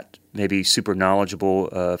not maybe super knowledgeable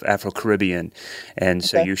of Afro-Caribbean, and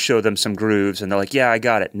so you show them some grooves, and they're like, yeah, I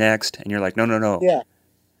got it, next. And you're like, no. Yeah.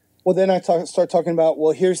 Well, then I start talking about,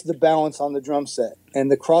 well, here's the balance on the drum set, and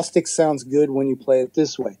the cross stick sounds good when you play it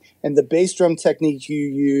this way. And the bass drum technique you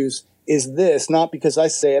use is this, not because I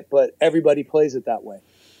say it, but everybody plays it that way.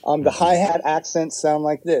 The hi-hat accents sound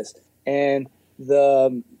like this, and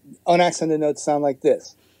the unaccented notes sound like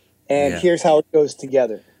this. And here's how it goes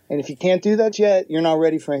together. And if you can't do that yet, you're not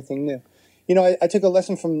ready for anything new. You know, I took a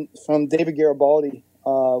lesson from David Garibaldi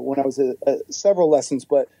when I was several lessons,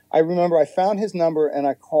 but I remember I found his number and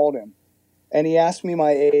I called him. And he asked me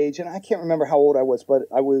my age, and I can't remember how old I was, but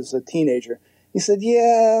I was a teenager. He said,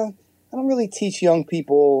 yeah, I don't really teach young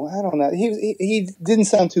people. I don't know. He didn't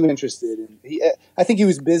sound too interested. I think he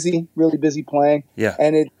was busy, really busy playing. Yeah.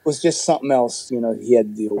 And it was just something else, you know, he had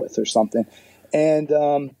to deal with or something.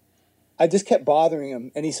 And I just kept bothering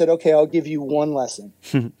him. And he said, okay, I'll give you one lesson.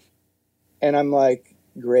 And I'm like,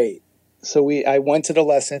 great. So I went to the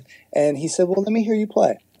lesson, and he said, well, let me hear you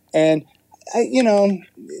play. And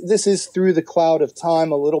this is through the cloud of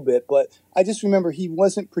time a little bit, but I just remember he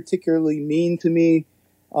wasn't particularly mean to me.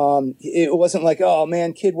 It wasn't like, oh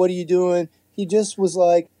man, kid, what are you doing? He just was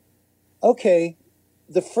like, okay,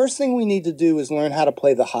 the first thing we need to do is learn how to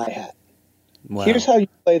play the hi-hat. Wow. Here's how you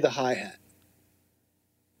play the hi-hat.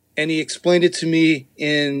 And he explained it to me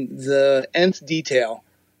in the nth detail.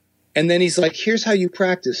 And then he's like, here's how you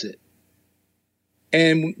practice it.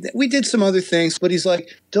 And we did some other things, but he's like,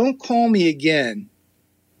 don't call me again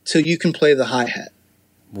till you can play the hi-hat.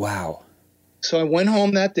 Wow. So I went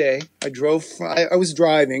home that day. I was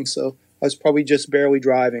driving, so I was probably just barely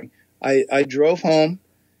driving. I drove home,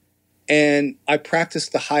 and I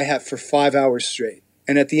practiced the hi-hat for 5 hours straight.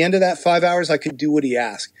 And at the end of that 5 hours, I could do what he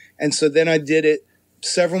asked. And so then I did it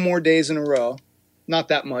several more days in a row. Not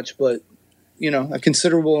that much, but, a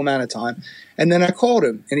considerable amount of time. And then I called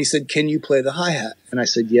him, and he said, can you play the hi-hat? And I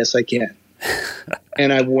said, yes, I can.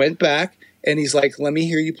 And I went back, and he's like, let me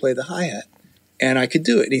hear you play the hi-hat. And I could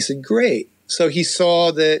do it. And he said, great. So he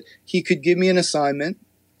saw that he could give me an assignment,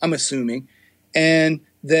 I'm assuming, and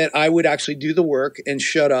that I would actually do the work and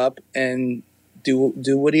shut up and do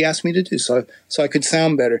what he asked me to do so I could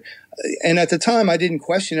sound better. And at the time, I didn't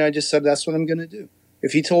question it. I just said, that's what I'm going to do.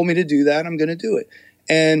 If he told me to do that, I'm going to do it.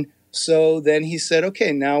 And so then he said,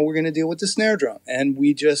 okay, now we're going to deal with the snare drum. And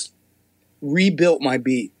we just rebuilt my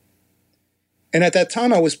beat. And at that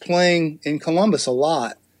time, I was playing in Columbus a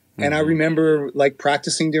lot. And I remember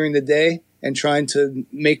practicing during the day and trying to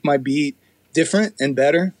make my beat different and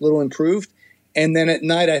better, a little improved. And then at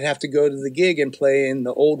night, I'd have to go to the gig and play in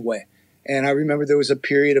the old way. And I remember there was a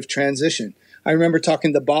period of transition. I remember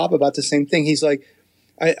talking to Bob about the same thing. He's like,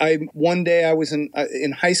 one day I was in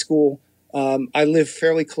high school. I lived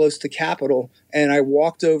fairly close to Capitol, and I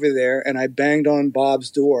walked over there and I banged on Bob's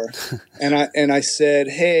door. and I said,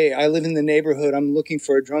 hey, I live in the neighborhood. I'm looking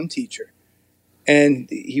for a drum teacher. And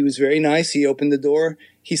he was very nice. He opened the door.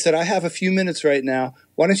 He said, I have a few minutes right now.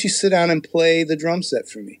 Why don't you sit down and play the drum set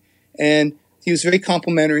for me? And he was very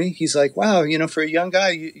complimentary. He's like, wow, for a young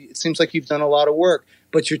guy, it seems like you've done a lot of work,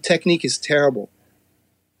 but your technique is terrible.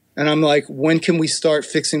 And I'm like, when can we start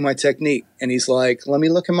fixing my technique? And he's like, let me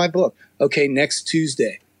look in my book. Okay, next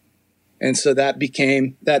Tuesday. And so that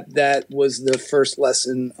became, that was the first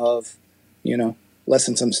lesson of,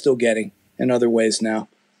 lessons I'm still getting in other ways now.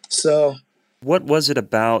 So what was it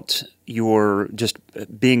about your just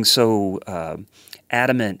being so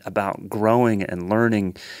adamant about growing and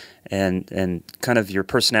learning and kind of your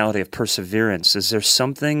personality of perseverance? Is there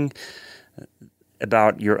something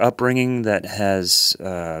about your upbringing that has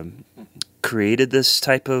created this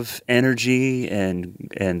type of energy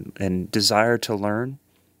and desire to learn?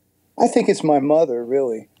 I think it's my mother,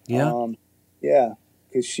 really. Yeah? Yeah,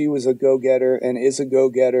 because she was a go-getter and is a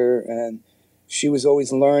go-getter, and she was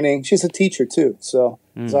always learning. She's a teacher, too, so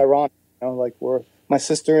it's ironic. My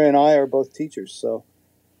sister and I are both teachers,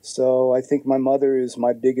 so I think my mother is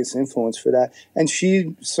my biggest influence for that. And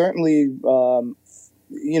she certainly,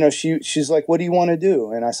 she's like, what do you want to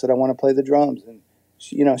do? And I said, I want to play the drums. And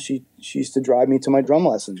she used to drive me to my drum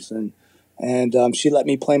lessons. And she let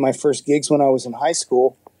me play my first gigs when I was in high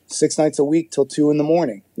school, 6 nights a week till 2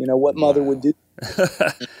 a.m. What mother would do.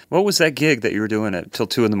 What was that gig that you were doing at till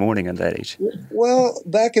 2 a.m. at that age? Well,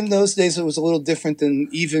 back in those days, it was a little different than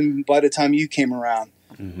even by the time you came around.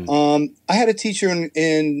 Mm-hmm. I had a teacher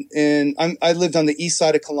I lived on the east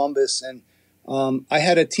side of Columbus, and I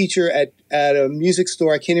had a teacher at a music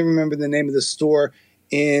store. I can't even remember the name of the store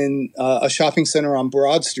in a shopping center on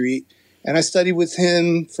Broad Street. And I studied with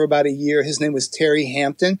him for about a year. His name was Terry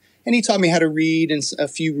Hampton. And he taught me how to read and a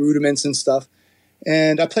few rudiments and stuff.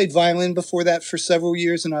 And I played violin before that for several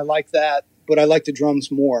years, and I liked that, but I liked the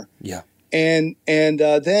drums more. Yeah. And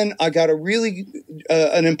then I got a really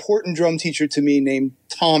an important drum teacher to me named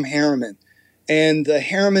Tom Harriman. And the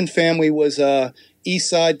Harriman family was a East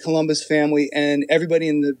Side Columbus family, and everybody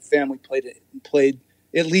in the family played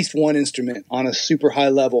at least one instrument on a super high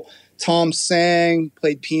level. Tom sang,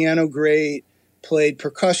 played piano great, played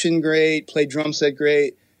percussion great, played drum set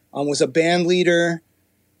great, was a band leader.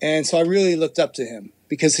 And so I really looked up to him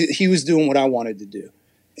because he was doing what I wanted to do.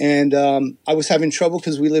 And I was having trouble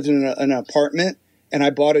because we lived in an apartment, and I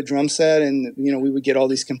bought a drum set, and we would get all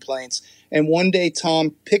these complaints. And one day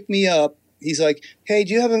Tom picked me up. He's like, "Hey,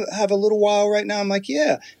 do you have a little while right now?" I'm like,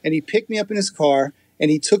 "Yeah." And he picked me up in his car, and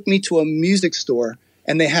he took me to a music store,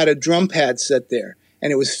 and they had a drum pad set there,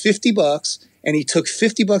 and it was $50. And he took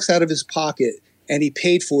 $50 out of his pocket, and he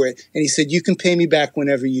paid for it. And he said, "You can pay me back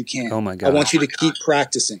whenever you can. Oh my God. I want you to keep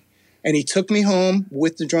practicing." And he took me home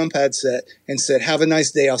with the drum pad set and said, "Have a nice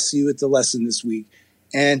day. I'll see you at the lesson this week."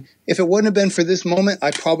 And if it wouldn't have been for this moment, I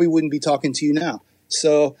probably wouldn't be talking to you now.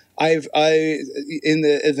 So in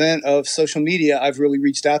the event of social media, I've really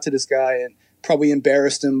reached out to this guy and probably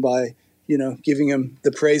embarrassed him by, giving him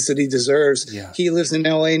the praise that he deserves. Yeah. He lives in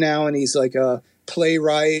LA now, and he's like a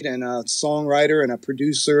playwright and a songwriter and a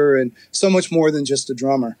producer and so much more than just a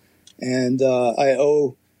drummer. And I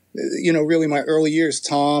owe, really my early years,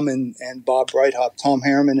 Tom and Bob Breithaupt, Tom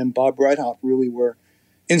Harriman and Bob Breithaupt really were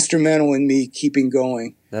instrumental in me keeping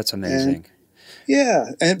going. That's amazing.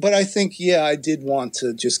 But I think, I did want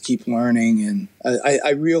to just keep learning. And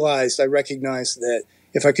I recognized that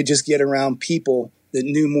if I could just get around people that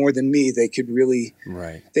knew more than me, they could really,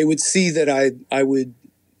 they would see that I would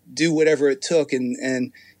do whatever it took.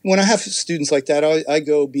 And when I have students like that, I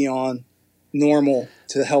go beyond normal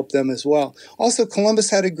to help them as well. Also, Columbus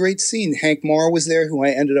had a great scene. Hank Marr was there, who I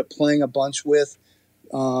ended up playing a bunch with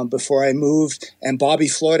before I moved. And Bobby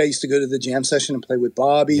Floyd, I used to go to the jam session and play with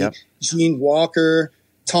Bobby. Yep. Gene Walker,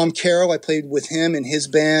 Tom Carroll, I played with him and his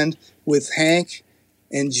band with Hank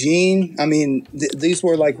and Gene. I mean, these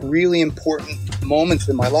were like really important moments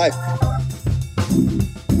in my life.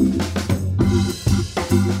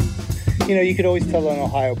 You could always tell an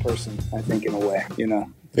Ohio person, I think, in a way,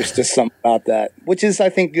 There's just something about that, which is, I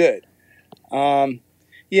think, good. I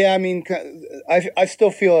still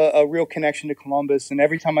feel a real connection to Columbus, and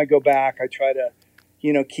every time I go back, I try to,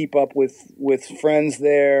 keep up with friends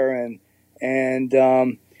there, and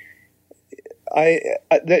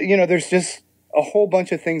there's just a whole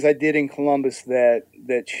bunch of things I did in Columbus that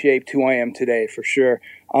shaped who I am today, for sure.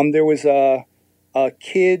 There was a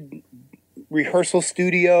kid rehearsal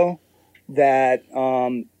studio that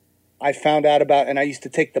I found out about, and I used to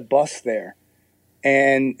take the bus there.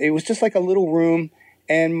 And it was just like a little room,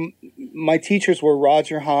 and my teachers were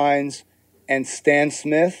Roger Hines and Stan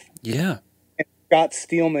Smith. Yeah. And Scott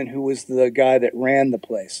Steelman, who was the guy that ran the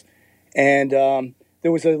place. And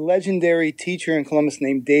there was a legendary teacher in Columbus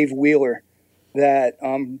named Dave Wheeler that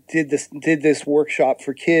did this workshop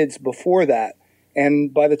for kids before that.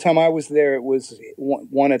 And by the time I was there, it was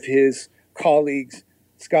one of his colleagues,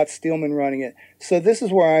 Scott Steelman, running it. So this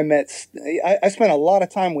is where I met. I spent a lot of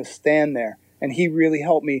time with Stan there, and he really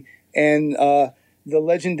helped me. And the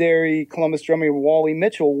legendary Columbus drummer Wally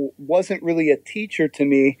Mitchell wasn't really a teacher to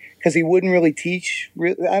me because he wouldn't really teach.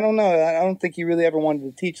 I don't know. I don't think he really ever wanted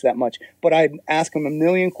to teach that much. But I'd ask him a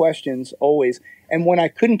million questions always. And when I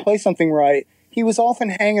couldn't play something right, he was often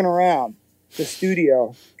hanging around the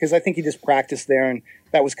studio because I think he just practiced there, and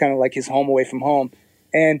that was kind of like his home away from home.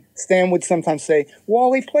 And Stan would sometimes say,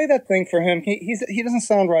 "Wally, play that thing for him. He doesn't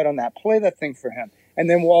sound right on that. Play that thing for him." And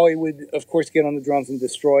then Wally would, of course, get on the drums and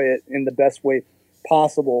destroy it in the best way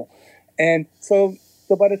possible. And so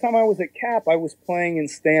by the time I was at Cap, I was playing in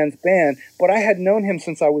Stan's band, but I had known him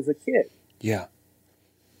since I was a kid. Yeah.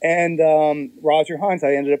 And Roger Hines,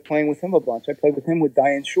 I ended up playing with him a bunch. I played with him with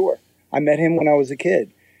Diane Shore. I met him when I was a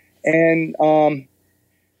kid. And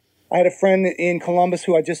I had a friend in Columbus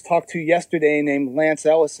who I just talked to yesterday named Lance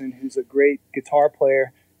Ellison, who's a great guitar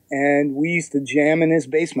player. And we used to jam in his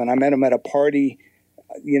basement. I met him at a party,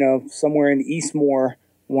 somewhere in Eastmore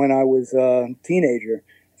when I was a teenager.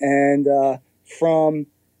 And from,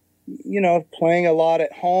 playing a lot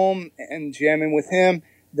at home and jamming with him,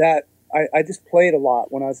 that I just played a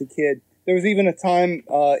lot when I was a kid. There was even a time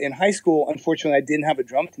in high school, unfortunately, I didn't have a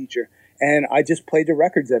drum teacher. And I just played the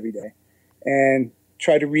records every day and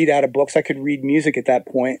tried to read out of books. I could read music at that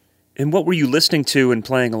point, And what were you listening to and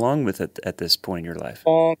playing along with at this point in your life?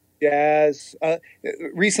 Funk, jazz.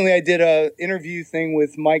 Recently, I did a interview thing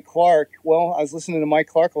with Mike Clark. Well, I was listening to Mike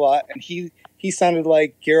Clark a lot, and he sounded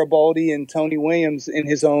like Garibaldi and Tony Williams in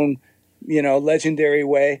his own, legendary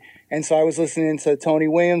way. And so I was listening to Tony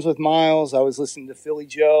Williams with Miles. I was listening to Philly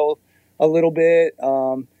Joe a little bit.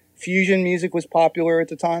 Fusion music was popular at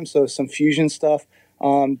the time, so some fusion stuff.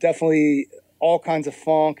 Definitely all kinds of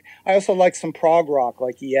funk. I also like some prog rock,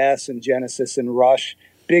 like Yes and Genesis and Rush.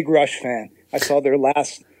 Big Rush fan. I saw their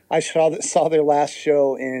last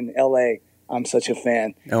show in L.A. I'm such a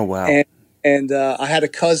fan. Oh wow! And I have a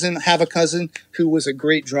cousin who was a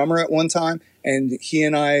great drummer at one time, and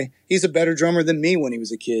he's a better drummer than me when he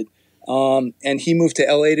was a kid. And he moved to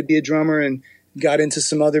L.A. to be a drummer and got into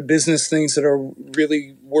some other business things that are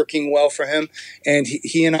really working well for him. And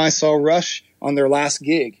he and I saw Rush on their last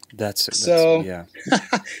gig. So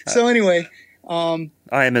anyway, I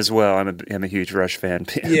am as well. I'm a huge Rush fan.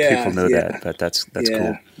 People know that, but that's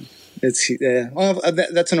cool.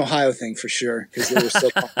 That's an Ohio thing for sure because they were so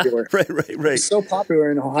popular. right. So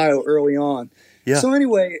popular in Ohio early on. Yeah. So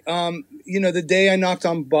anyway, the day I knocked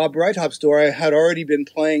on Bob Breithop's door, I had already been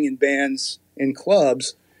playing in bands in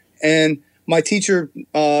clubs, and my teacher,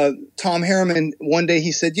 Tom Harriman, one day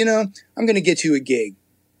he said, I'm going to get you a gig.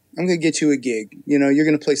 You're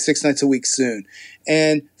going to play 6 nights a week soon.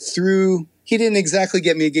 And he didn't exactly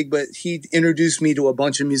get me a gig, but he introduced me to a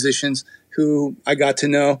bunch of musicians who I got to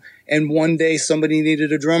know. And one day somebody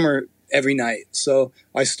needed a drummer every night. So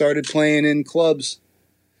I started playing in clubs.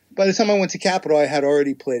 By the time I went to Capitol, I had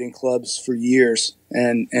already played in clubs for years.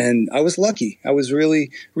 And I was lucky. I was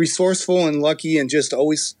really resourceful and lucky and just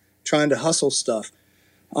always trying to hustle stuff.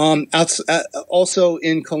 Also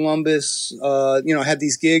in Columbus, I had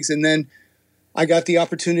these gigs, and then I got the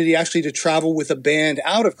opportunity actually to travel with a band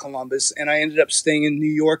out of Columbus, and I ended up staying in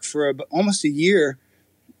New York for almost a year,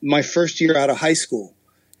 my first year out of high school.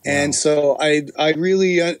 Wow. And so I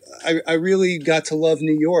really got to love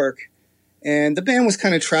New York, and the band was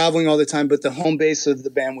kind of traveling all the time, but the home base of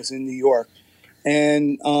the band was in New York.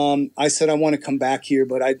 And I said, I want to come back here,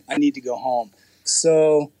 but I need to go home.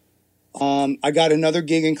 So I got another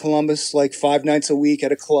gig in Columbus, like 5 nights a week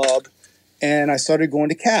at a club, and I started going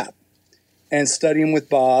to Cap and studying with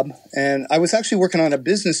Bob. And I was actually working on a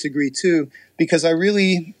business degree too, because I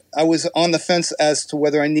was on the fence as to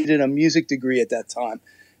whether I needed a music degree at that time.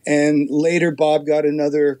 And later Bob got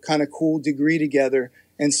another kind of cool degree together.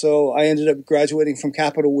 And so I ended up graduating from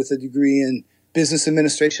Capitol with a degree in business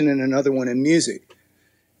administration and another one in music.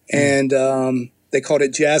 And they called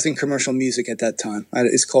it jazz and commercial music at that time.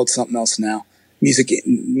 It's called something else now.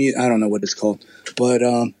 I don't know what it's called. But,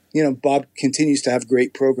 Bob continues to have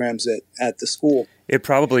great programs at the school. It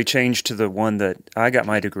probably changed to the one that I got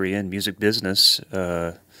my degree in, music business.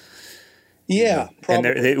 Probably. And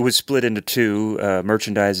it was split into two,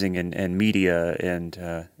 merchandising and media.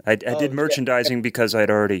 And I did merchandising because I'd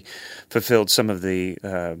already fulfilled some of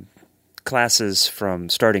the classes from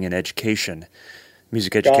starting in education.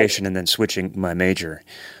 Music education, and then switching my major.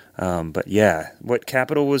 But yeah, what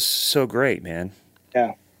Capitol was so great, man.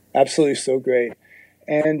 Yeah, absolutely so great.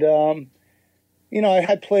 And, I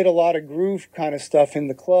had played a lot of groove kind of stuff in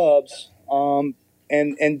the clubs.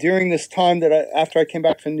 And during this time after I came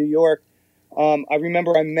back from New York, I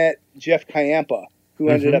remember I met Jeff Kayampa, who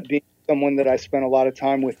ended up being someone that I spent a lot of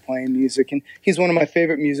time with playing music. And he's one of my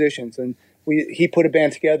favorite musicians. And he put a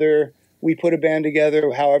band together. We put a band together,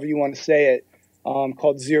 however you want to say it.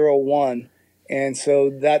 Called 01. And so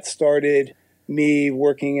that started me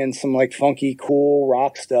working in some like funky, cool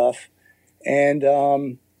rock stuff. And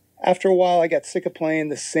after a while, I got sick of playing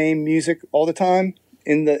the same music all the time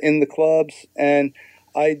in the clubs. And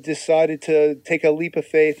I decided to take a leap of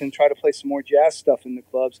faith and try to play some more jazz stuff in the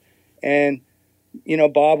clubs. And,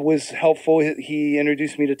 Bob was helpful. He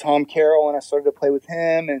introduced me to Tom Carroll, and I started to play with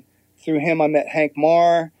him. And through him, I met Hank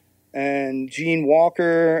Marr and Gene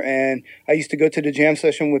Walker, and I used to go to the jam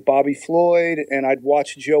session with Bobby Floyd, and I'd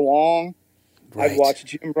watch Joe Ong, I'd watch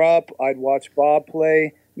Jim Rupp, I'd watch Bob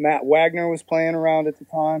play. Matt Wagner was playing around at the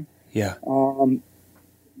time. Yeah. So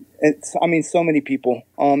many people.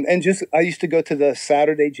 And just I used to go to the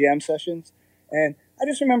Saturday jam sessions, and I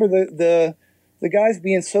just remember the guys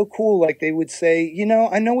being so cool. Like they would say,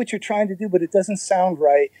 I know what you're trying to do, but it doesn't sound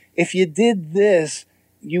right. If you did this,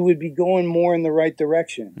 you would be going more in the right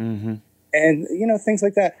direction. Mm-hmm. And, things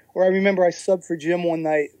like that. Or I remember I subbed for Jim one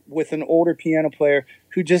night with an older piano player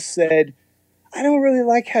who just said, I don't really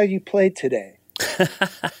like how you played today.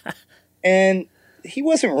 And he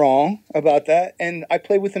wasn't wrong about that. And I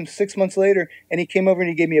played with him 6 months later, and he came over and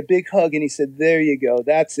he gave me a big hug, and he said, there you go.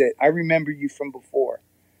 That's it. I remember you from before.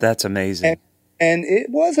 That's amazing. And it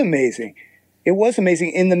was amazing. It was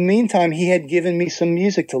amazing. In the meantime, he had given me some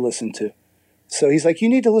music to listen to. So he's like, you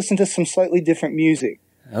need to listen to some slightly different music.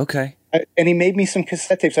 Okay. And he made me some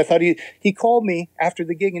cassette tapes. I thought he called me after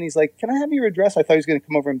the gig and he's like, can I have your address? I thought he was going to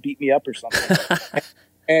come over and beat me up or something.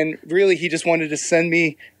 And really, he just wanted to send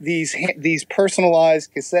me these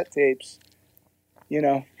personalized cassette tapes, you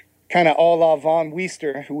know, kind of a la Von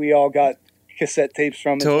Weister, who we all got cassette tapes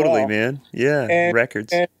from Totally, as well. man. Yeah,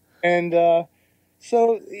 records. And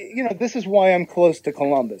so, you know, this is why I'm close to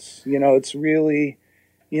Columbus. You know, it's really,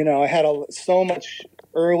 you know, I had so much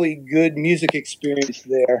early good music experience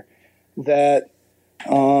there that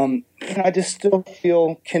I just still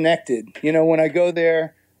feel connected. You know, when I go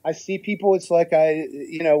there, I see people, it's like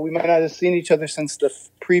you know, we might not have seen each other since the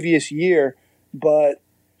previous year, but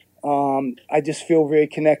I just feel very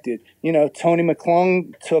connected. You know, Tony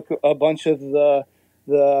McClung took a bunch of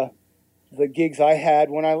the gigs I had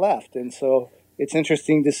when I left, and so it's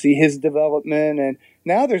interesting to see his development. And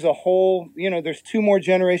now there's a whole, you know, there's 2 more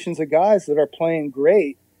generations of guys that are playing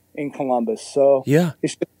great in Columbus. So yeah,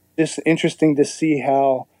 it's just interesting to see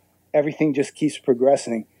how everything just keeps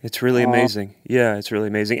progressing. It's really amazing. Yeah, it's really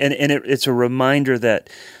amazing. And it's a reminder that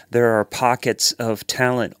there are pockets of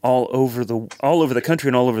talent all over the country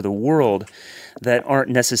and all over the world that aren't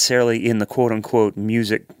necessarily in the quote unquote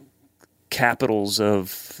music capitals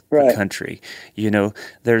of the country. You know,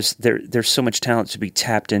 there's so much talent to be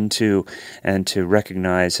tapped into and to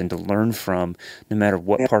recognize and to learn from, no matter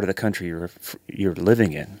what part of the country you're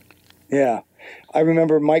living in. Yeah. I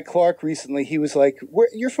remember Mike Clark recently, he was like,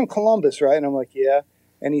 you're from Columbus, right? And I'm like, yeah.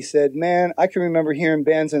 And he said, man, I can remember hearing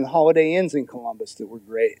bands in Holiday Inns in Columbus that were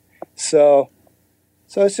great. So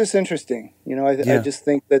it's just interesting. You know, I just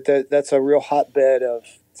think that's a real hotbed of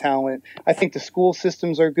talent. I think the school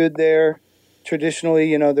systems are good there.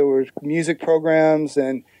 Traditionally, you know, there were music programs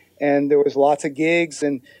and there was lots of gigs,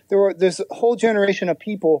 and there's a whole generation of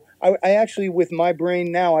people. I actually, with my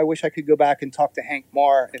brain now, I wish I could go back and talk to Hank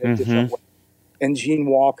Marr in a different way, and Gene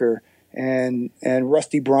Walker and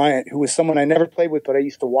Rusty Bryant, who was someone I never played with, but I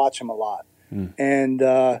used to watch him a lot. And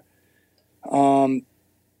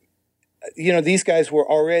you know, these guys were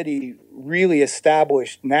already really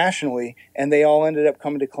established nationally, and they all ended up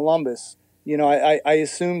coming to Columbus. You know, I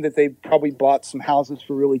assumed that they probably bought some houses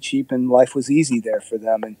for really cheap, and life was easy there for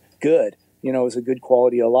them and good. You know, it was a good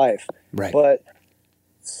quality of life. Right. But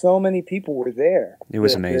so many people were there. It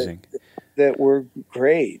was amazing. That were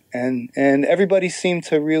great, and everybody seemed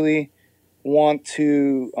to really want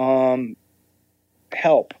to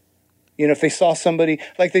help. You know, if they saw somebody,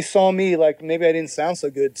 like they saw me, like maybe I didn't sound so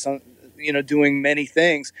good, you know, doing many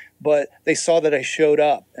things, but they saw that I showed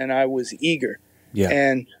up and I was eager. Yeah.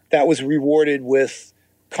 And that was rewarded with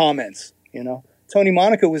comments, you know. Tony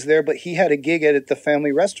Monaco was there, but he had a gig at the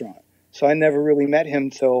family restaurant. So I never really met him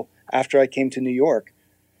till after I came to New York.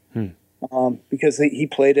 Because he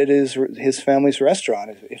played at his family's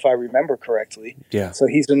restaurant, if I remember correctly. Yeah. So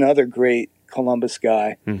he's another great Columbus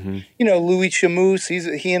guy. You know, Louis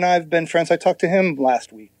Chamoose, he and I have been friends. I talked to him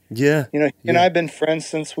last week. Yeah. You know, he and I have been friends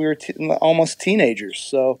since we were almost teenagers.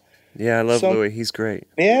 So yeah, I love Louis. He's great.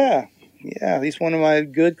 Yeah. Yeah, he's one of my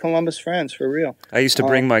good Columbus friends, for real. I used to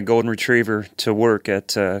bring my golden retriever to work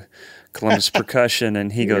at Columbus Percussion,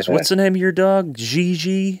 and he goes, "What's the name of your dog?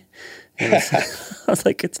 Gigi?" I was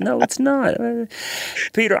like, it's not.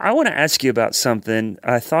 Peter, I want to ask you about something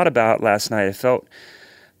I thought about last night. I felt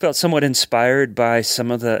somewhat inspired by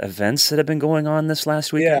some of the events that have been going on this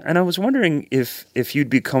last week. And I was wondering if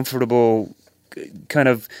you'd be comfortable kind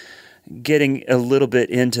of getting a little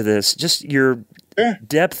bit into this, just your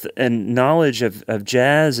depth and knowledge of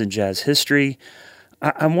jazz and jazz history.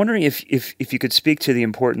 I'm wondering if you could speak to the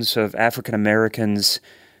importance of African Americans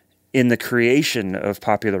in the creation of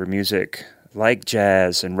popular music like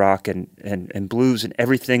jazz and rock and blues and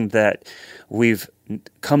everything that we've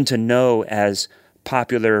come to know as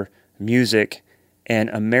popular music and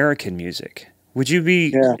American music. Would you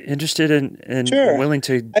be interested in Sure. willing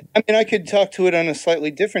to? I mean, I could talk to it on a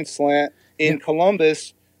slightly different slant. In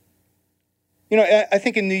Columbus, you know, I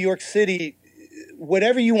think in New York City,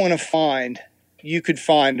 whatever you want to find, you could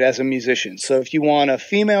find as a musician. So if you want a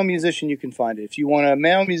female musician, you can find it. If you want a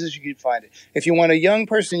male musician, you can find it. If you want a young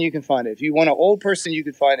person, you can find it. If you want an old person, you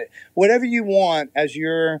can find it. Whatever you want as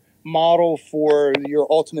your model for your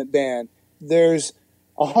ultimate band, there's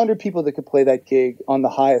 100 people that could play that gig on the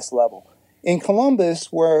highest level. In Columbus,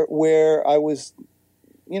 where I was,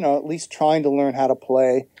 you know, at least trying to learn how to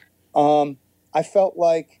play, I felt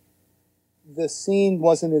like the scene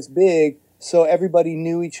wasn't as big, so everybody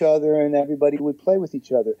knew each other and everybody would play with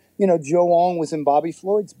each other. You know, Joe Ong was in Bobby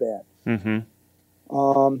Floyd's band.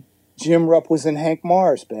 Jim Rupp was in Hank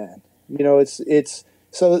Marr's band. It's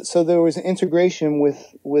so there was an integration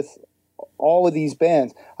with all of these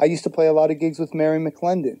bands. I used to play a lot of gigs with Mary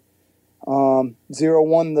McClendon. 01,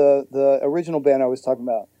 the original band I was talking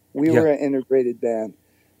about. We were an integrated band.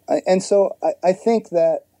 And so I think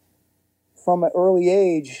that from an early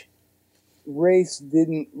age, race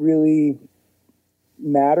didn't really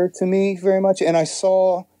matter to me very much. And I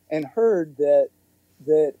saw and heard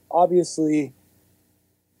that obviously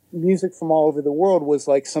music from all over the world was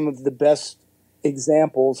like some of the best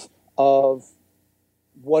examples of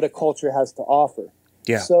what a culture has to offer.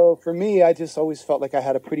 Yeah. So for me, I just always felt like I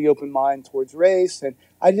had a pretty open mind towards race. And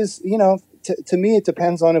I just, to me, it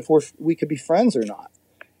depends on if we could be friends or not.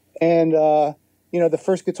 And, the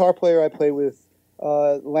first guitar player I played with,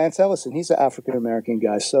 Lance Ellison, he's an African-American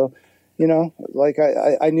guy. So,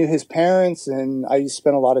 I knew his parents and I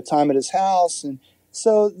spent a lot of time at his house. And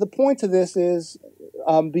so the point to this is,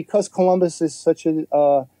 because Columbus is such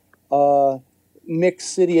a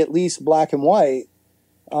mixed city, at least black and white,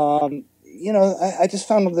 I just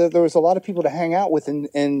found that there was a lot of people to hang out with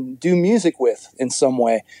and do music with in some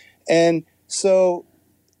way. And so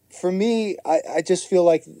for me, I just feel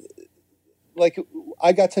like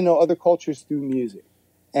I got to know other cultures through music.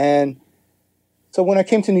 And so when I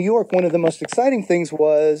came to New York, one of the most exciting things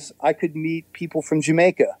was I could meet people from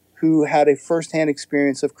Jamaica who had a firsthand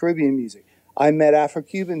experience of Caribbean music. I met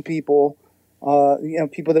Afro-Cuban people,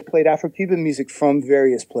 people that played Afro-Cuban music from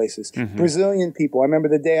various places. Mm-hmm. Brazilian people. I remember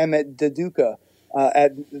the day I met Daduka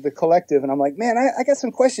at the Collective, and I'm like, man, I got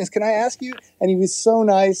some questions. Can I ask you? And he was so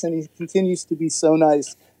nice, and he continues to be so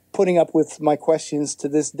nice, putting up with my questions to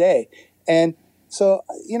this day. And so,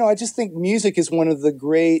 I just think music is one of the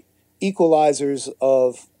great equalizers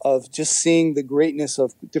of just seeing the greatness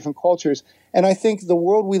of different cultures. And I think the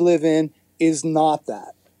world we live in is not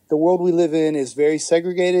that. The world we live in is very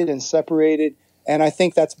segregated and separated, and I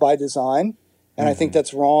think that's by design, and I think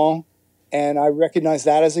that's wrong, and I recognize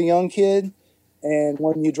that as a young kid. And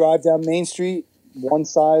when you drive down Main Street, one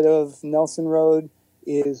side of Nelson Road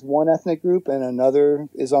is one ethnic group, and another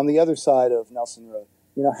is on the other side of Nelson Road.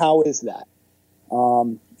 How is that?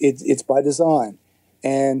 It's by design,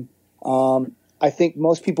 and I think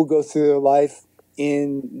most people go through their life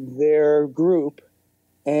in their group,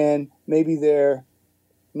 and maybe they're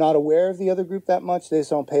not aware of the other group that much. They just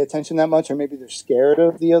don't pay attention that much, or maybe they're scared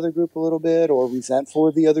of the other group a little bit or resentful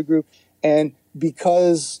of the other group. And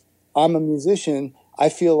because I'm a musician, I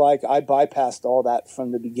feel like I bypassed all that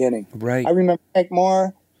from the beginning. Right. I remember Hank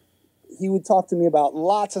Marr, he would talk to me about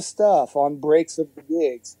lots of stuff on breaks of the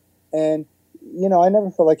gigs. And, I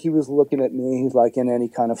never felt like he was looking at me like in any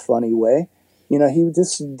kind of funny way. He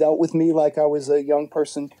just dealt with me like I was a young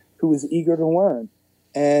person who was eager to learn.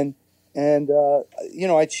 And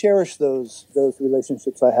I cherish those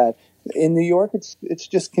relationships I had. In New York, it's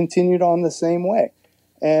just continued on the same way.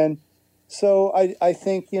 And so I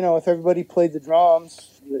think, if everybody played the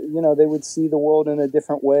drums, they would see the world in a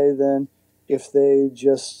different way than if they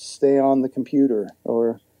just stay on the computer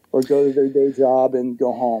or go to their day job and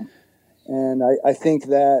go home. And I think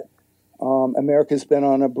that America's been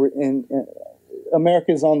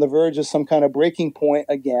America's on the verge of some kind of breaking point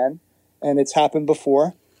again, and it's happened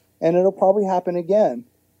before. And it'll probably happen again.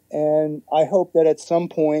 And I hope that at some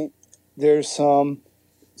point there's some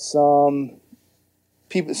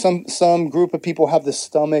people, some group of people have the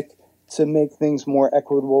stomach to make things more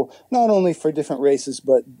equitable, not only for different races,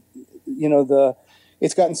 but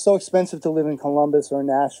it's gotten so expensive to live in Columbus or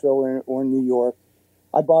Nashville or New York.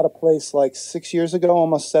 I bought a place like 6 years ago,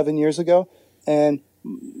 almost 7 years ago, and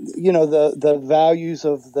the values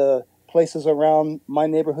of the places around my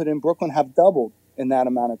neighborhood in Brooklyn have doubled in that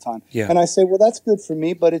amount of time. Yeah. And I say, well, that's good for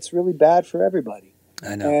me, but it's really bad for everybody.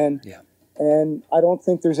 I know. And I don't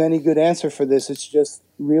think there's any good answer for this. It's just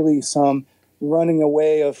really some running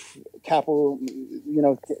away of capital,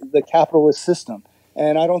 the capitalist system.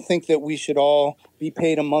 And I don't think that we should all be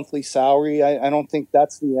paid a monthly salary. I don't think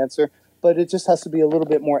that's the answer, but it just has to be a little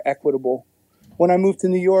bit more equitable. When I moved to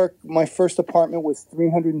New York, my first apartment was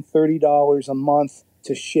 $330 a month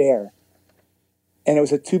to share. And it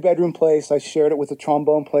was a 2-bedroom place. I shared it with a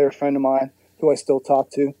trombone player friend of mine who I still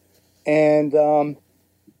talk to. And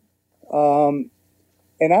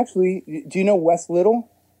actually, do you know Wes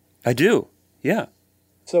Little? I do, yeah.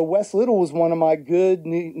 So Wes Little was one of my good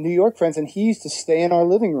New York friends, and he used to stay in our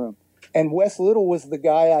living room. And Wes Little was the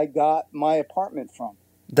guy I got my apartment from.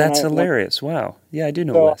 That's hilarious. Wow. Yeah, I do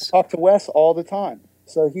know Wes. I talk to Wes all the time.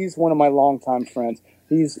 So he's one of my longtime friends.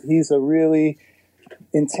 He's a really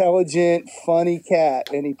intelligent, funny cat,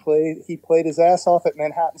 and he played his ass off at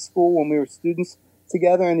Manhattan School when we were students.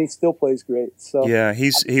 together, and he still plays great. So yeah,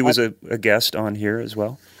 he was a guest on here as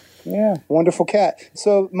well. Yeah, wonderful cat.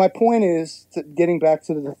 So my point is, getting back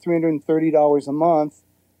to the $330 a month,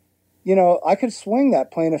 you know, I could swing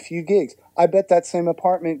that playing a few gigs. I bet that same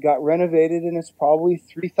apartment got renovated and it's probably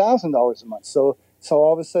 $3,000 a month. So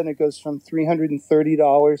all of a sudden it goes from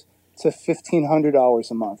 $330 to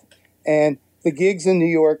 $1,500 a month. And the gigs in New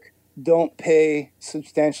York don't pay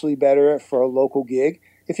substantially better for a local gig.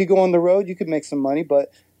 If you go on the road, you could make some money,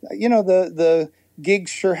 but you know, the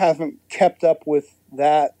gigs sure haven't kept up with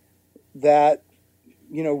that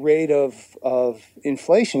you know, rate of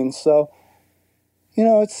inflation. So, you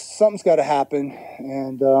know, something's got to happen,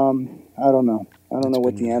 and I don't know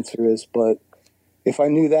what the answer is, but if I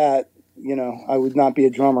knew that, you know, I would not be a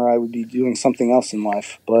drummer. I would be doing something else in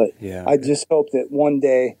life. But yeah. I just hope that one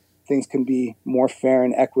day things can be more fair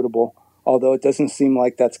and equitable, although it doesn't seem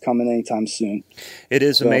like that's coming anytime soon. It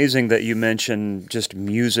is amazing that you mentioned just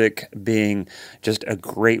music being just a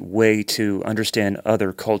great way to understand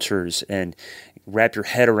other cultures and wrap your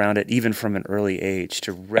head around it, even from an early age,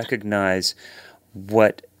 to recognize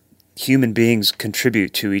what human beings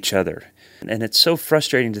contribute to each other. And it's so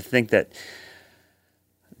frustrating to think that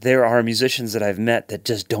there are musicians that I've met that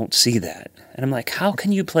just don't see that. And I'm like, how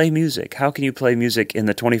can you play music? How can you play music in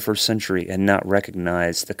the 21st century and not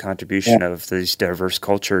recognize the contribution of these diverse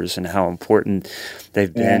cultures and how important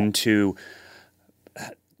they've been to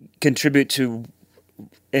contribute to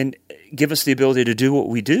and give us the ability to do what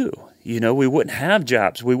we do? You know, we wouldn't have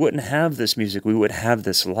jobs. We wouldn't have this music. We wouldn't have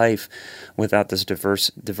this life without this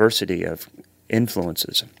diversity of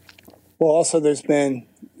influences. Well, also there's been,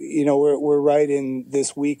 you know, we're right in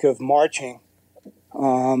this week of marching,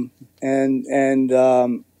 and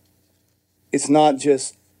it's not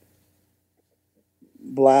just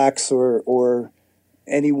blacks or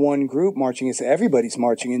any one group marching. It's everybody's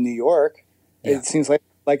marching in New York. Yeah. It seems like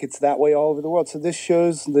it's that way all over the world. So this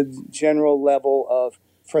shows the general level of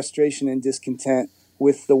frustration and discontent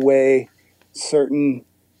with the way certain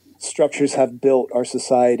structures have built our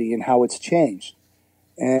society and how it's changed.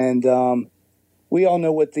 And we all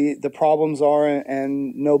know what the problems are,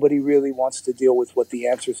 and nobody really wants to deal with what the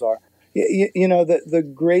answers are. You know, the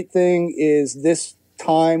great thing is this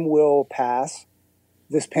time will pass,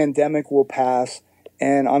 this pandemic will pass,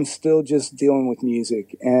 and I'm still just dealing with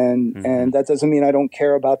music. And that doesn't mean I don't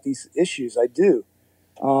care about these issues. I do.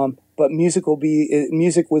 But music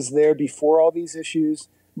was there before all these issues,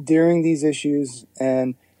 during these issues,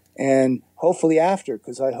 and hopefully after,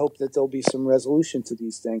 because I hope that there'll be some resolution to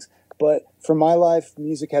these things. But for my life,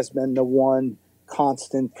 music has been the one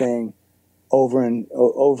constant thing over and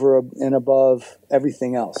above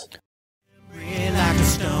everything else. Like a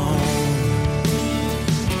stone.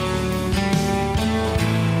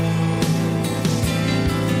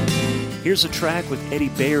 Here's a track with Eddie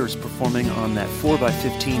Bayers performing on that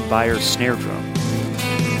 4x15 Beyer snare drum.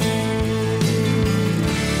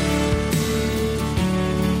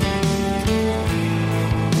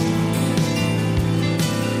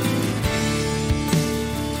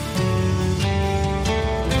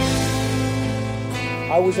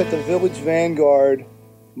 I was at the Village Vanguard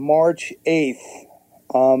March 8th.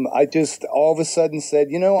 I just all of a sudden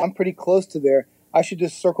said, you know, I'm pretty close to there. I should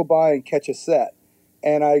just circle by and catch a set.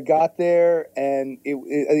 And I got there, and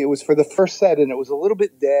it was for the first set, and it was a little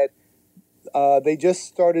bit dead. They just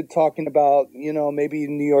started talking about, you know, maybe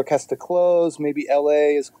New York has to close, maybe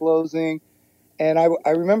LA is closing. And I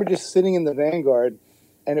remember just sitting in the Vanguard,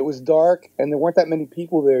 and it was dark, and there weren't that many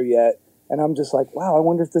people there yet. And I'm just like, wow, I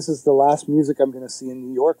wonder if this is the last music I'm going to see in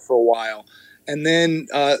New York for a while. And then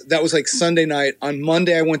that was like Sunday night. On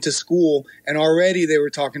Monday, I went to school, and already they were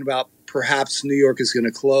talking about perhaps New York is going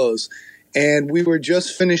to close. And we were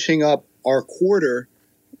just finishing up our quarter.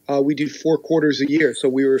 We do 4 quarters a year. So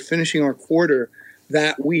we were finishing our quarter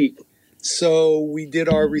that week. So we did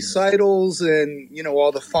our recitals and, you know,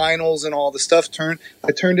 all the finals and all the stuff.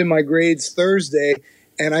 I turned in my grades Thursday,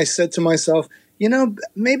 and I said to myself, you know,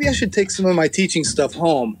 maybe I should take some of my teaching stuff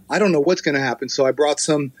home. I don't know what's going to happen. So I brought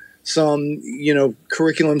some, you know,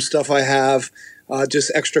 curriculum stuff I have, just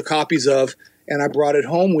extra copies of, and I brought it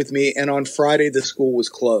home with me. And on Friday, the school was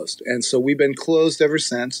closed. And so we've been closed ever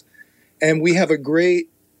since. And we have a great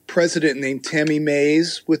president named Tammy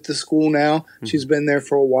Mays with the school now. Mm-hmm. She's been there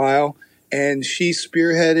for a while. And she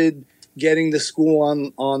spearheaded getting the school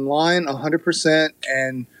online 100%.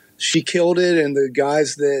 And she killed it. And the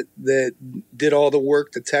guys that did all the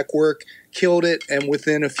work, the tech work, killed it. And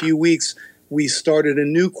within a few weeks, we started a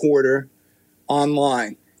new quarter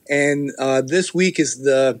online. And this week is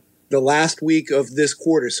the last week of this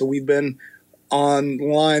quarter. So we've been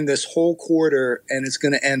online this whole quarter, and it's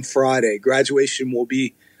going to end Friday. Graduation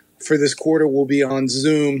for this quarter will be on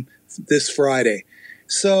Zoom this Friday.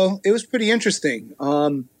 So it was pretty interesting.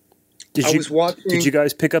 Did you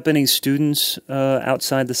guys pick up any students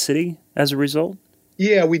outside the city as a result?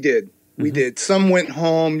 Yeah, we did. We did. Some went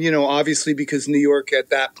home, obviously because New York at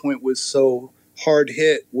that point was so hard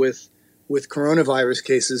hit with coronavirus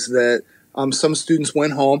cases that some students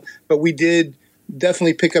went home. But we did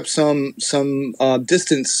definitely pick up some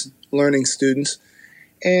distance learning students.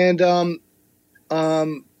 And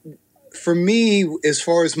for me, as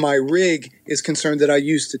far as my rig is concerned that I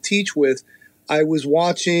used to teach with, I was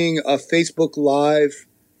watching a Facebook Live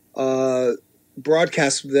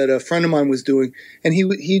broadcast that a friend of mine was doing, and he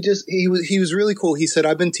was really cool. He said,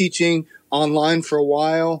 "I've been teaching online for a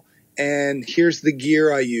while, and here's the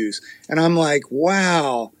gear I use." And I'm like,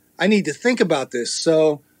 "Wow, I need to think about this."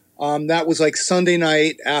 So that was like Sunday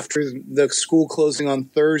night after the school closing on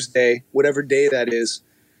Thursday, whatever day that is.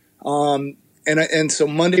 And so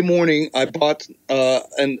Monday morning, I bought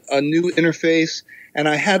a new interface, and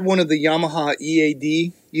I had one of the Yamaha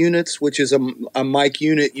EAD units, which is a mic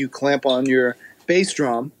unit you clamp on your bass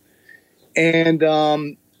drum. And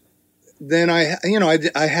then I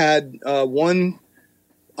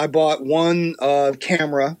bought one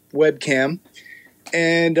camera, webcam,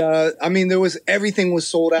 and everything was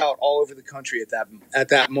sold out all over the country at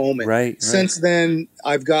that moment. Right. Since then,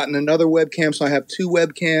 I've gotten another webcam, so I have two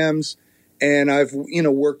webcams. And I've,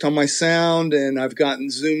 worked on my sound, and I've gotten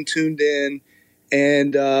Zoom tuned in,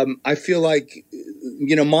 and I feel like,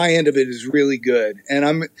 my end of it is really good.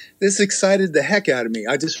 And this excited the heck out of me.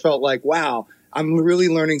 I just felt like, wow, I'm really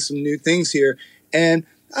learning some new things here. And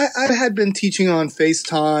I had been teaching on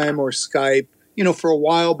FaceTime or Skype, for a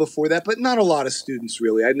while before that, but not a lot of students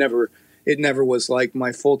really. It never was like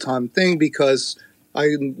my full-time thing because I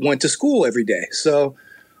went to school every day. So,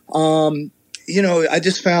 I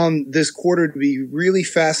just found this quarter to be really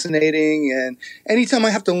fascinating. And anytime I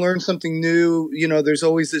have to learn something new, there's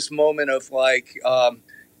always this moment of like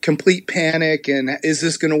complete panic and is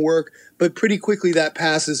this going to work? But pretty quickly that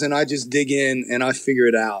passes and I just dig in and I figure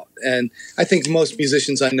it out. And I think most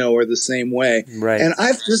musicians I know are the same way. Right. And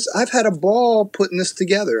I've had a ball putting this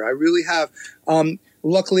together. I really have.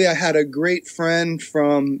 Luckily, I had a great friend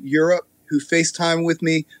from Europe who FaceTimed with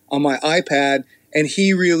me on my iPad. And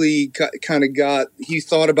he really he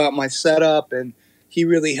thought about my setup, and he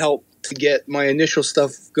really helped to get my initial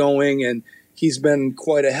stuff going, and he's been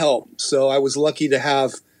quite a help. So I was lucky to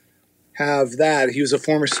have that. He was a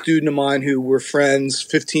former student of mine who we're friends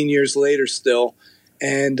 15 years later still.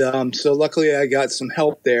 And so luckily I got some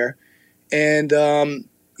help there. And,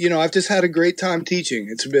 I've just had a great time teaching.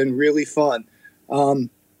 It's been really fun.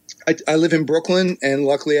 I live in Brooklyn, and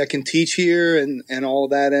luckily I can teach here, and all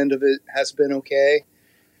that end of it has been okay.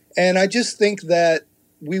 And I just think that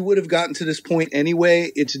we would have gotten to this point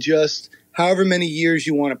anyway. It's just however many years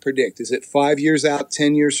you want to predict. Is it 5 years out,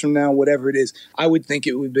 10 years from now, whatever it is? I would think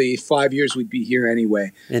it would be 5 years we'd be here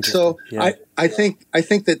anyway. So yeah. I think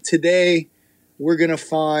that today we're going to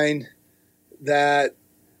find that,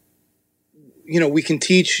 we can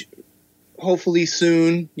teach hopefully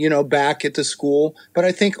soon, back at the school. But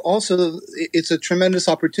I think also it's a tremendous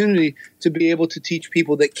opportunity to be able to teach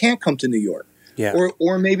people that can't come to New York. Yeah.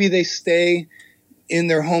 Or maybe they stay in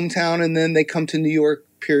their hometown and then they come to New York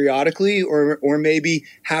periodically, or maybe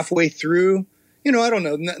halfway through. I don't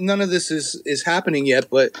know. None of this is happening yet,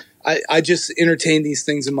 but I just entertain these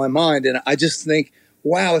things in my mind. And I just think,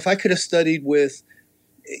 wow, if I could have studied with,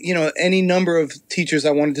 any number of teachers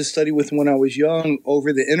I wanted to study with when I was young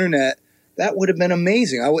over the internet, that would have been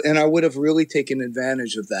amazing. I would have really taken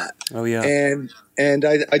advantage of that. Oh yeah. And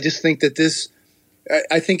I just think that this,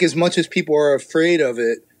 I think as much as people are afraid of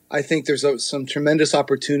it, I think there's some tremendous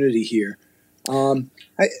opportunity here.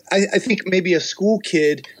 I think maybe a school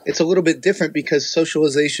kid, it's a little bit different because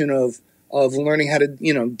socialization of learning how to,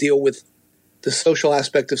 deal with the social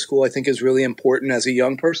aspect of school, I think is really important as a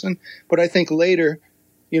young person. But I think later,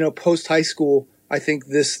 post high school, I think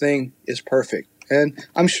this thing is perfect. And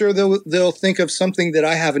I'm sure they'll think of something that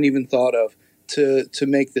I haven't even thought of to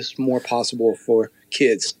make this more possible for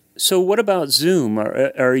kids. So what about Zoom?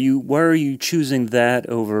 Why are you choosing that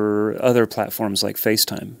over other platforms like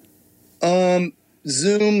FaceTime?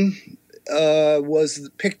 Zoom was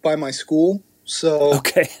picked by my school. So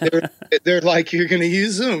okay. they're like, you're going to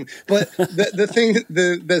use Zoom. But the thing,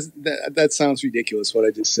 that sounds ridiculous what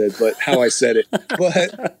I just said, but how I said it.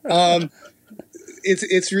 But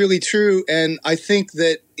it's really true. And I think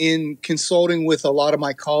that in consulting with a lot of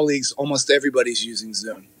my colleagues, almost everybody's using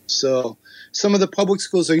Zoom. So some of the public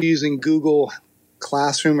schools are using Google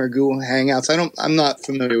Classroom or Google Hangouts. I'm not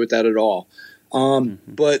familiar with that at all.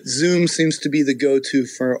 But Zoom seems to be the go-to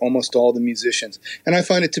for almost all the musicians. And I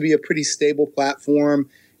find it to be a pretty stable platform.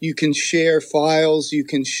 You can share files. You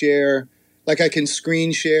can share, like I can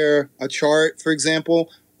screen share a chart, for example,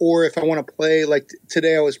 or if I want to play, like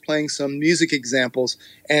today I was playing some music examples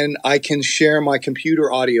and I can share my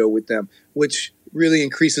computer audio with them, which really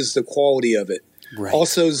increases the quality of it. Right.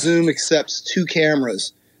 Also, Zoom accepts 2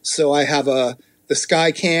 cameras. So I have the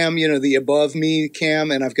sky cam, the above me cam,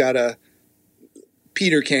 and I've got a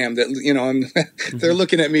Peter cam that, they're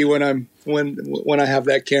looking at me when I have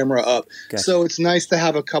that camera up. Gotcha. So it's nice to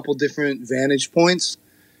have a couple different vantage points.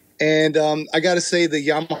 And I got to say the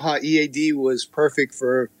Yamaha EAD was perfect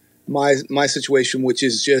for my situation, which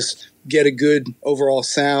is just get a good overall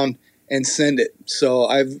sound and send it. So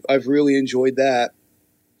I've really enjoyed that.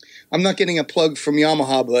 I'm not getting a plug from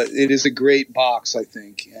Yamaha, but it is a great box, I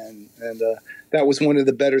think. And that was one of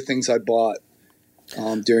the better things I bought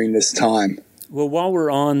during this time. Well, while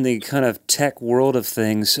we're on the kind of tech world of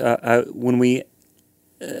things, when we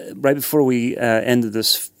right before we ended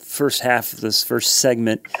this first half of this first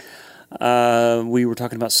segment, we were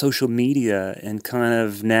talking about social media and kind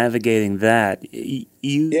of navigating that.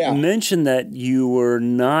 You mentioned that you were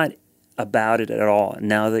not about it at all.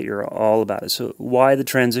 Now that you're all about it, so why the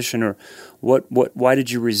transition, or why did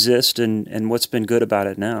you resist, and what's been good about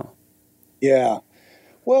it now? Yeah.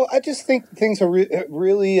 Well, I just think things are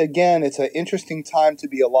really, again, it's an interesting time to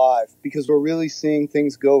be alive because we're really seeing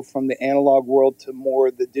things go from the analog world to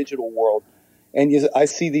more the digital world. And I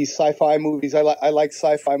see these sci-fi movies. I like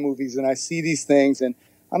sci-fi movies, and I see these things, and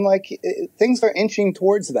I'm like, things are inching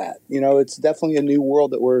towards that. It's definitely a new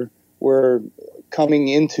world that we're coming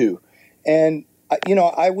into. And,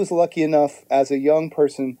 I was lucky enough as a young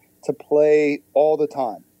person to play all the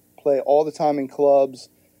time in clubs,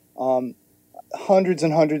 hundreds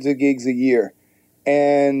and hundreds of gigs a year.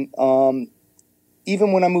 And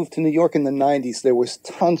even when I moved to New York in the 90s, there was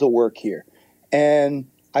tons of work here. And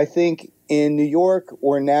I think in New York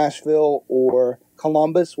or Nashville or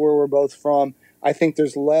Columbus, where we're both from, I think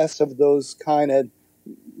there's less of those kind of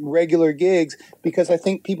regular gigs because I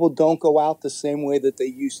think people don't go out the same way that they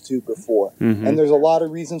used to before. Mm-hmm. And there's a lot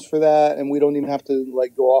of reasons for that, and we don't even have to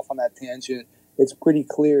go off on that tangent. It's pretty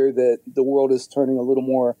clear that the world is turning a little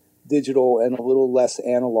more digital and a little less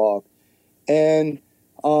analog. And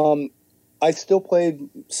I still played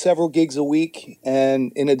several gigs a week,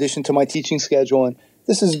 and in addition to my teaching schedule, and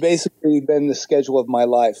this has basically been the schedule of my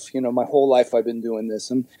life. My whole life I've been doing this,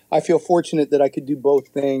 and I feel fortunate that I could do both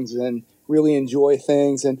things and really enjoy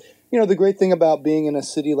things. And the great thing about being in a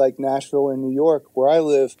city like Nashville or New York, where I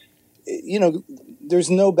live, there's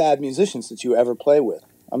no bad musicians that you ever play with.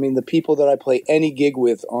 I mean, the people that I play any gig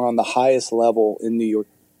with are on the highest level in New York.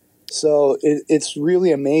 So it's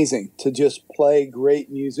really amazing to just play great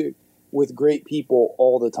music with great people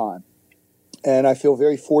all the time. And I feel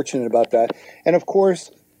very fortunate about that. And of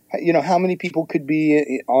course, how many people could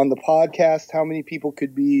be on the podcast? How many people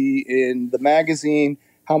could be in the magazine?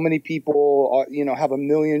 How many people, have 1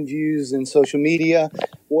 million views in social media?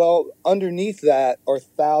 Well, underneath that are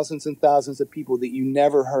thousands and thousands of people that you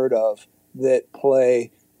never heard of that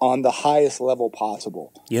play on the highest level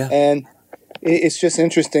possible. Yeah. And it's just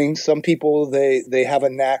interesting. Some people, they have a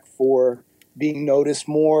knack for being noticed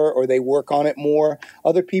more, or they work on it more.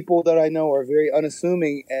 Other people that I know are very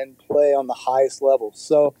unassuming and play on the highest level.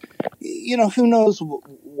 So, who knows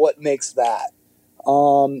what makes that?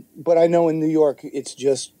 But I know in New York, it's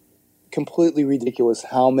just completely ridiculous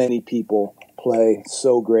how many people play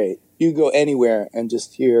so great. You go anywhere and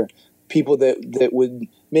just hear people that would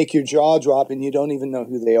make your jaw drop and you don't even know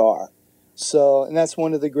who they are. So, and that's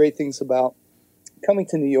one of the great things about coming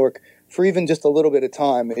to New York for even just a little bit of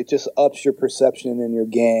time. It just ups your perception and your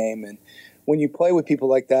game. And when you play with people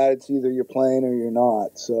like that, it's either you're playing or you're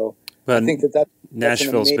not. So I think that's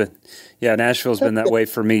Nashville's been that way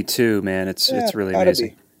for me too, man. It's really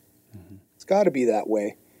amazing. It's got to be that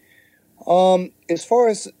way. As far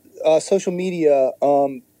as social media,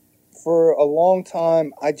 for a long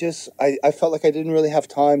time, I felt like I didn't really have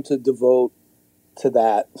time to devote to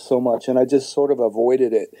that so much, and I just sort of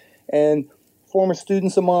avoided it. And former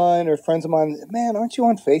students of mine or friends of mine, man, aren't you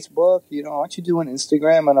on Facebook? Aren't you doing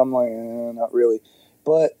Instagram? And I'm like, not really.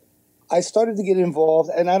 But I started to get involved,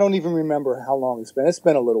 and I don't even remember how long it's been. It's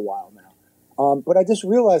been a little while now. But I just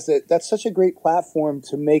realized that that's such a great platform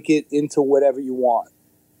to make it into whatever you want.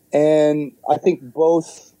 And I think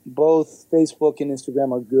both Facebook and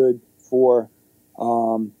Instagram are good for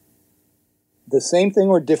the same thing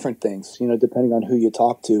or different things, depending on who you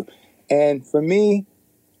talk to. And for me,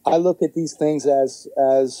 I look at these things as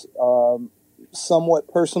somewhat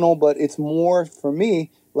personal, but it's more for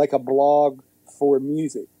me like a blog for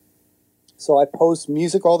music. So I post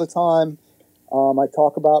music all the time. I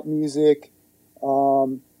talk about music.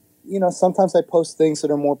 Sometimes I post things that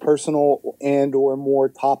are more personal and or more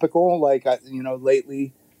topical. Like,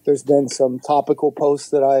 lately there's been some topical posts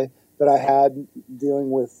that I had dealing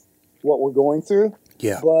with what we're going through.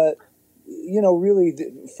 Yeah. But, really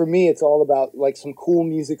for me, it's all about like some cool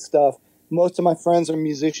music stuff. Most of my friends are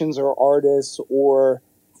musicians or artists or,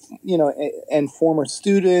 and former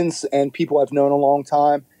students and people I've known a long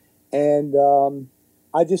time. And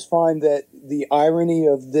I just find that the irony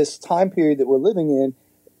of this time period that we're living in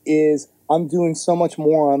is I'm doing so much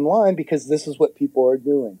more online because this is what people are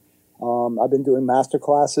doing. I've been doing master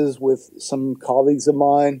classes with some colleagues of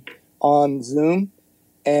mine on Zoom,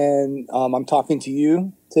 and I'm talking to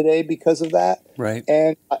you today because of that. Right.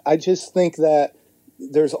 And I just think that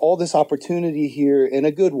there's all this opportunity here in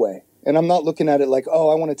a good way. And I'm not looking at it like, oh,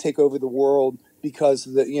 I want to take over the world because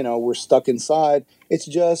we're stuck inside. It's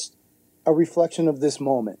just a reflection of this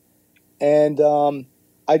moment. And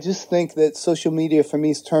I just think that social media for me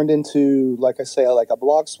has turned into, like I say, like a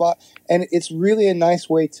blog spot. And it's really a nice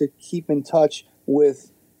way to keep in touch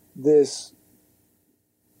with this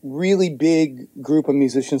really big group of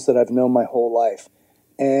musicians that I've known my whole life.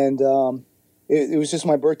 And it was just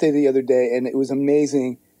my birthday the other day, and it was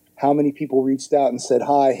amazing how many people reached out and said,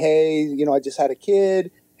 hi, hey, I just had a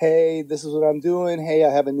kid. Hey, this is what I'm doing. Hey,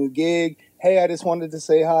 I have a new gig. Hey, I just wanted to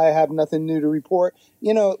say hi. I have nothing new to report.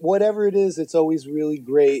 Whatever it is, it's always really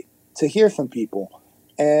great to hear from people.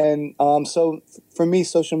 And so for me,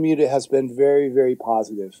 social media has been very, very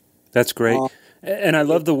positive. That's great. And I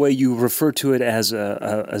love the way you refer to it as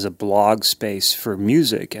a blog space for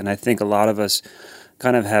music. And I think a lot of us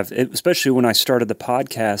kind of have, especially when I started the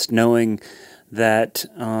podcast, knowing that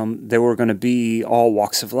there were going to be all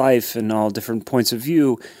walks of life and all different points of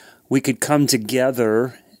view, we could come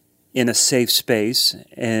together in a safe space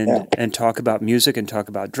and talk about music and talk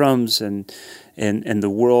about drums and the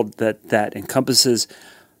world that encompasses.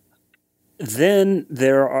 Then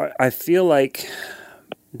I feel like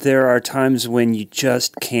there are times when you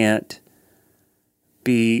just can't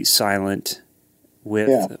be silent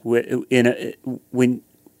in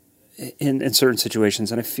certain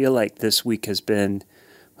situations, and I feel like this week has been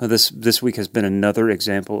another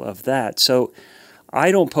example of that. So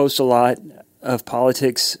I don't post a lot of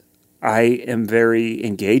politics. I am very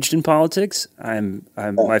engaged in politics.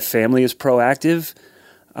 My family is proactive.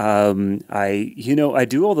 I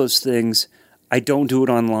do all those things. I don't do it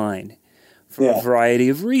online for a variety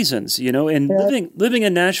of reasons, and living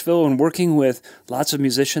in Nashville and working with lots of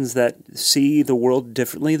musicians that see the world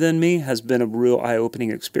differently than me has been a real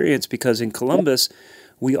eye-opening experience, because in Columbus,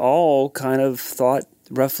 we all kind of thought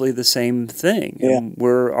roughly the same thing. Yeah. And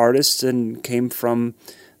we're artists and came from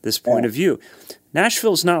this point of view.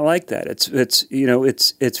 Nashville's not like that.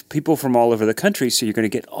 It's people from all over the country, so you're going to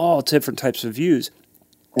get all different types of views.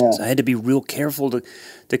 Yeah. So I had to be real careful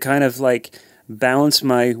to kind of like balance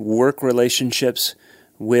my work relationships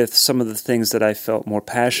with some of the things that I felt more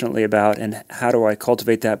passionately about, and how do I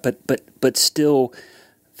cultivate that, but still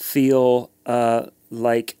feel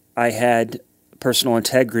like I had personal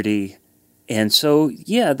integrity. And so,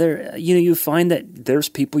 you find that there's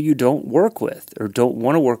people you don't work with or don't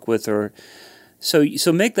want to work with, or so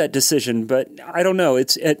make that decision. But I don't know.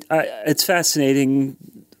 It's fascinating,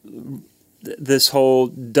 this whole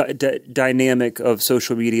dynamic of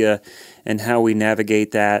social media and how we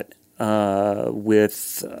navigate that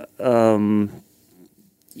with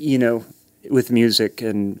music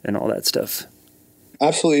and all that stuff.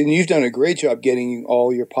 Absolutely. And you've done a great job getting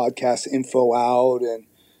all your podcast info out, and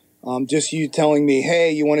just you telling me,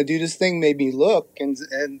 hey, you want to do this thing, made me look. And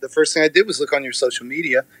the first thing I did was look on your social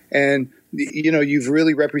media, and you've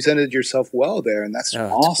really represented yourself well there, and that's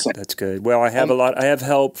awesome. That's good. Well, I have I have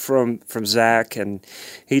help from Zach, and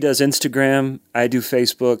he does Instagram. I do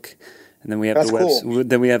Facebook, and then we have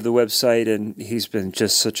Then we have the website, and he's been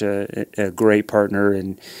just such a great partner,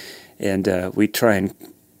 and we try and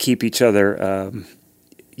keep each other,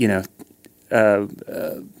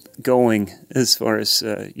 going as far as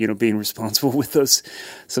being responsible with those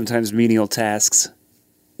sometimes menial tasks.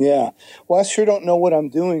 Yeah. Well, I sure don't know what I'm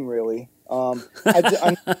doing, really. I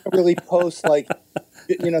don't really post like,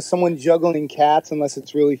 someone juggling cats unless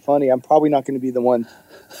it's really funny. I'm probably not going to be the one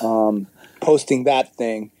posting that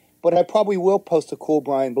thing, but I probably will post a cool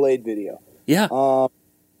Brian Blade video. Yeah.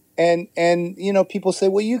 And people say,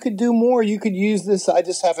 well, you could do more. You could use this. I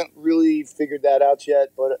just haven't really figured that out yet.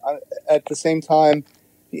 But at the same time,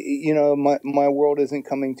 my world isn't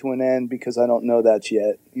coming to an end because I don't know that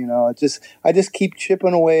yet. I just keep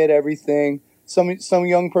chipping away at everything. some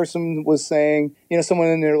young person was saying, someone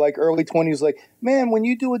in their like early 20s, like, man, when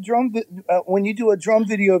you do a drum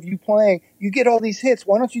video of you playing, you get all these hits.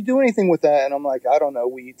 Why don't you do anything with that? And I'm like, I don't know.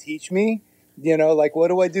 Will you teach me? Like, what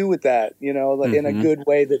do I do with that? Like in a good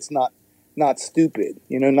way that's not stupid,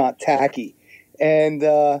 not tacky. And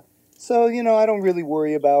so, I don't really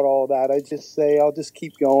worry about all that. I just say I'll just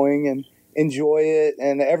keep going and enjoy it.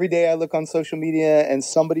 And every day I look on social media and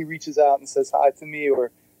somebody reaches out and says hi to me,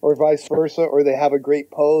 or vice versa, or they have a great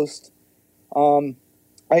post. I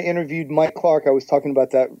interviewed Mike Clark. I was talking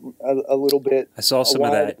about that a little bit. I saw some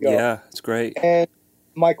of that. Ago. Yeah, it's great. And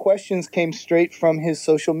my questions came straight from his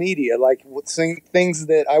social media, like things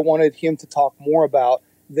that I wanted him to talk more about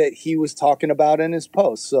that he was talking about in his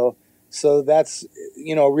posts. So that's,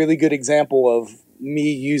 a really good example of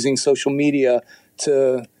me using social media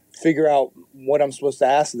to figure out what I'm supposed to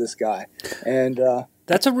ask this guy. And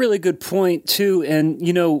that's a really good point, too. And,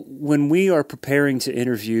 when we are preparing to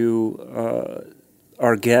interview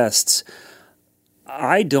our guests,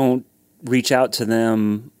 I don't reach out to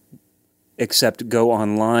them except go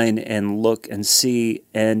online and look and see.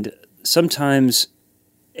 And sometimes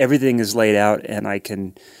everything is laid out and I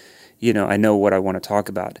can, I know what I want to talk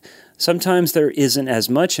about. Sometimes there isn't as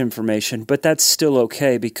much information, but that's still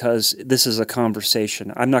okay because this is a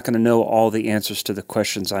conversation. I'm not going to know all the answers to the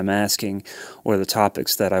questions I'm asking or the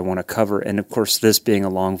topics that I want to cover. And of course, this being a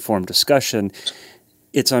long-form discussion,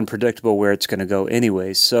 it's unpredictable where it's going to go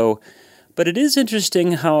anyways. So, but it is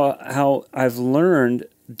interesting how I've learned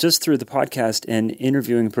just through the podcast and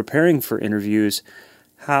interviewing, preparing for interviews,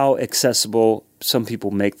 how accessible some people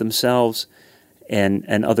make themselves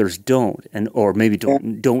and others don't, or maybe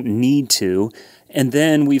don't need to. And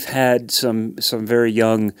then we've had some very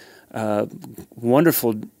young,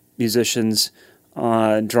 wonderful musicians,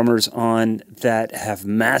 drummers on that have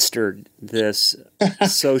mastered this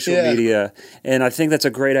social media, and I think that's a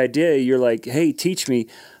great idea. You're like, hey, teach me.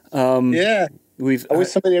 I wish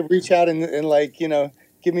somebody would reach out and like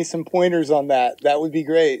give me some pointers on that. That would be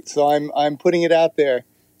great. So I'm putting it out there.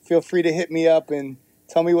 Feel free to hit me up and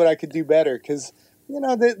tell me what I could do better, because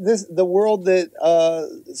the world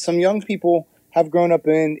that some young people have grown up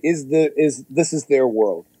in is their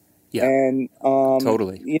world. Yeah, and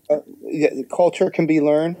totally. Culture can be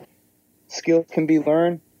learned, skills can be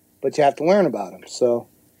learned, but you have to learn about them. So,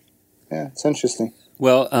 yeah, it's interesting.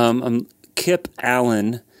 Well, Kip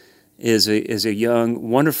Allen is a young,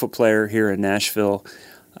 wonderful player here in Nashville.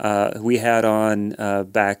 We had on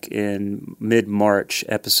back in mid-March,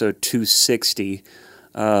 episode 260.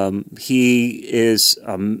 He is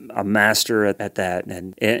a master at that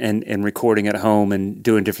and recording at home and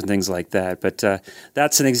doing different things like that. But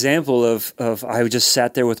that's an example of I just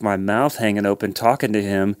sat there with my mouth hanging open talking to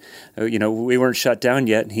him. We weren't shut down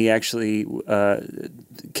yet, and he actually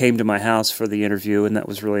came to my house for the interview, and that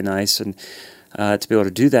was really nice. And to be able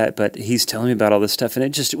to do that, but he's telling me about all this stuff, and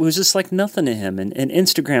it was just like nothing to him. And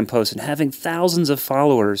Instagram posts and having thousands of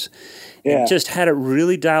followers, and just had it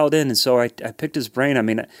really dialed in. And so I picked his brain. I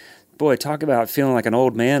mean, boy, talk about feeling like an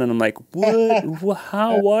old man. And I'm like, what?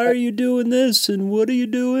 How? Why are you doing this? And what are you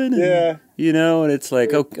doing? And, and it's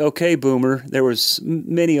like, okay, boomer. There was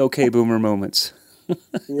many okay boomer moments.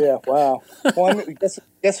 Yeah, wow. Well,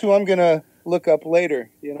 guess who I'm gonna look up later,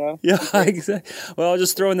 Yeah, exactly. Well,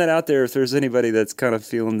 just throwing that out there if there's anybody that's kind of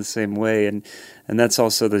feeling the same way, and that's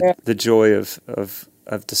also the joy of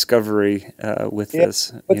discovery with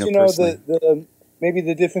this. But the maybe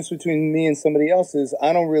the difference between me and somebody else is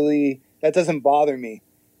that doesn't bother me,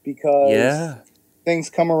 because things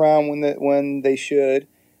come around when they should,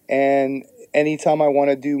 and anytime I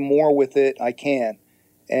want to do more with it, I can.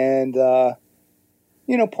 And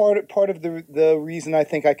part of the reason I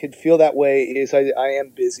think I could feel that way is I am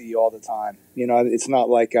busy all the time. It's not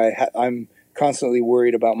like I'm constantly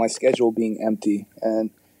worried about my schedule being empty,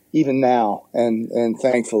 and even now, and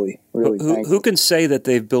thankfully, really thankfully. Who can say that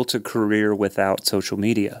they've built a career without social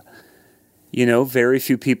media? Very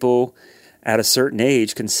few people at a certain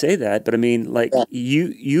age can say that, but I mean,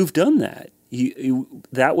 you've done that.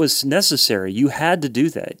 That was necessary. You had to do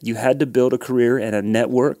that. You had to build a career and a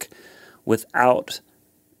network without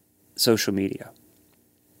social media.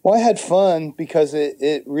 Well, I had fun because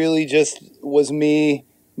it really just was me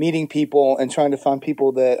meeting people and trying to find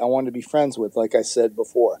people that I wanted to be friends with, like I said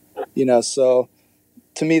before. So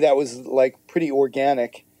to me that was like pretty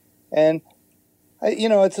organic. And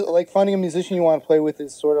it's like finding a musician you want to play with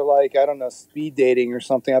is sort of like, I don't know, speed dating or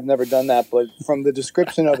something. I've never done that, but from the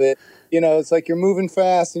description of it, it's like you're moving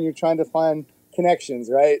fast and you're trying to find connections,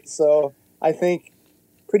 right? So I think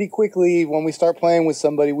pretty quickly when we start playing with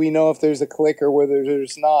somebody, we know if there's a click or whether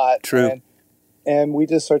there's not. True. and we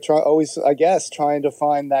just are trying to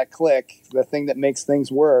find that click, the thing that makes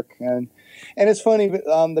things work. And it's funny,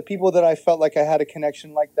 the people that I felt like I had a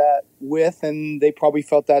connection like that with, and they probably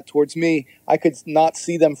felt that towards me, I could not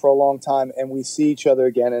see them for a long time, and we see each other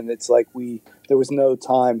again, and it's like there was no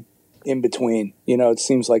time in between. It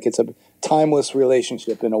seems like it's a timeless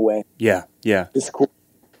relationship in a way. Yeah. It's cool.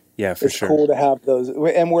 Yeah, for sure. It's cool to have those,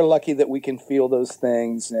 and we're lucky that we can feel those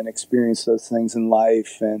things and experience those things in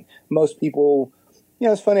life. And most people,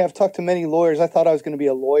 it's funny, I've talked to many lawyers. I thought I was going to be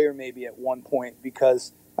a lawyer maybe at one point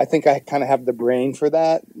because I think I kind of have the brain for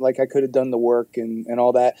that. Like I could have done the work and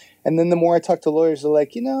all that. And then the more I talk to lawyers, they're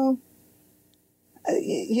like, you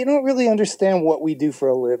don't really understand what we do for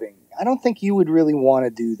a living. I don't think you would really want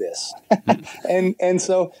to do this. and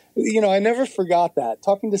so, I never forgot that.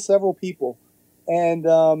 Talking to several people.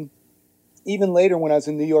 And even later when I was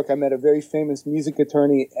in New York, I met a very famous music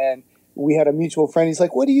attorney, and we had a mutual friend. He's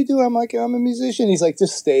like, what do you do? I'm like, I'm a musician. He's like,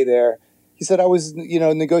 just stay there. He said, I was,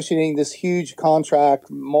 negotiating this huge contract,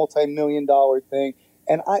 multi-million-dollar thing,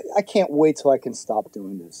 and I can't wait till I can stop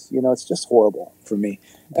doing this. It's just horrible for me.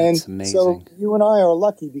 That's and amazing. So you and I are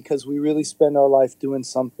lucky because we really spend our life doing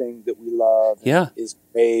something that we love. Yeah. Is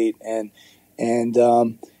great. And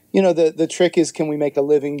the trick is, can we make a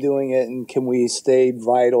living doing it, and can we stay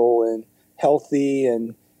vital and healthy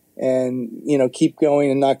and keep going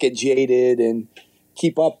and not get jaded and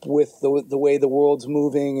keep up with the way the world's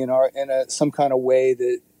moving in some kind of way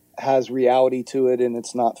that has reality to it and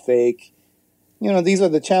it's not fake. These are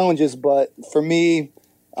the challenges, but for me,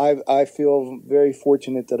 I feel very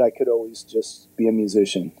fortunate that I could always just be a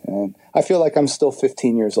musician. And I feel like I'm still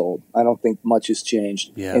 15 years old. I don't think much has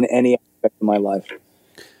changed in any aspect of my life.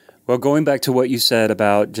 Well, going back to what you said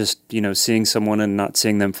about just, seeing someone and not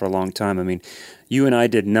seeing them for a long time, I mean, you and I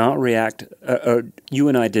did not interact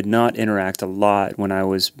a lot when I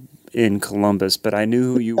was in Columbus, but I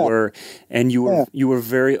knew who you were, and you were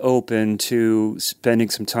very open to spending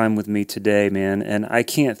some time with me today, man, and I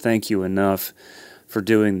can't thank you enough for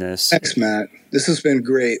doing this. Thanks, Matt. This has been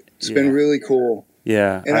great. It's been really cool.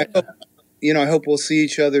 Yeah. And I hope we'll see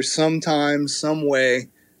each other sometime, some way,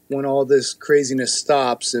 when all this craziness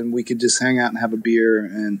stops and we could just hang out and have a beer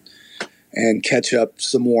and catch up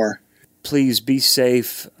some more. Please be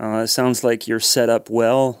safe. It sounds like you're set up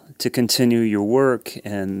well to continue your work,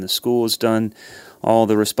 and the school has done all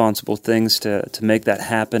the responsible things to make that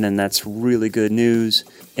happen, and that's really good news.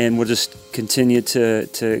 And we'll just continue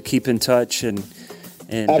to keep in touch and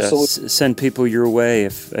send people your way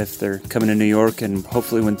if they're coming to New York, and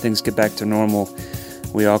hopefully when things get back to normal,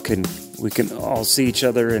 we can all see each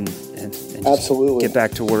other and absolutely get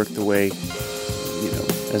back to work the way,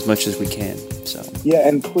 as much as we can. So yeah,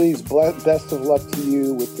 and please, best of luck to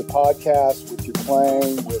you with the podcast, with your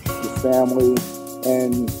playing, with your family,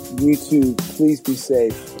 and you too. Please be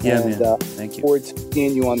safe. Yeah, and, man. Thank you. Forward to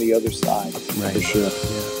seeing you on the other side. Right. For sure.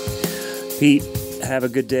 Yeah. Pete, have a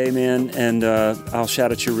good day, man, and I'll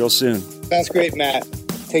shout at you real soon. That's great, Matt.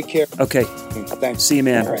 Take care. Okay. Thanks. See you,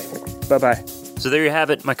 man. All right. Bye-bye. So there you have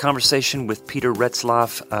it, my conversation with Peter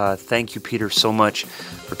Retzlaff. Thank you, Peter, so much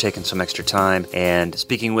for taking some extra time and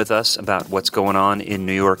speaking with us about what's going on in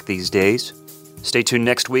New York these days. Stay tuned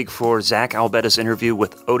next week for Zach Albetta's interview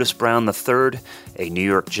with Otis Brown III, a New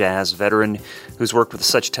York jazz veteran who's worked with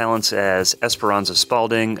such talents as Esperanza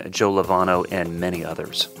Spalding, Joe Lovano, and many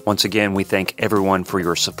others. Once again, we thank everyone for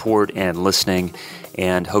your support and listening,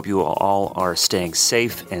 and hope you all are staying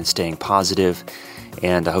safe and staying positive,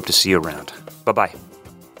 and I hope to see you around. Bye-bye.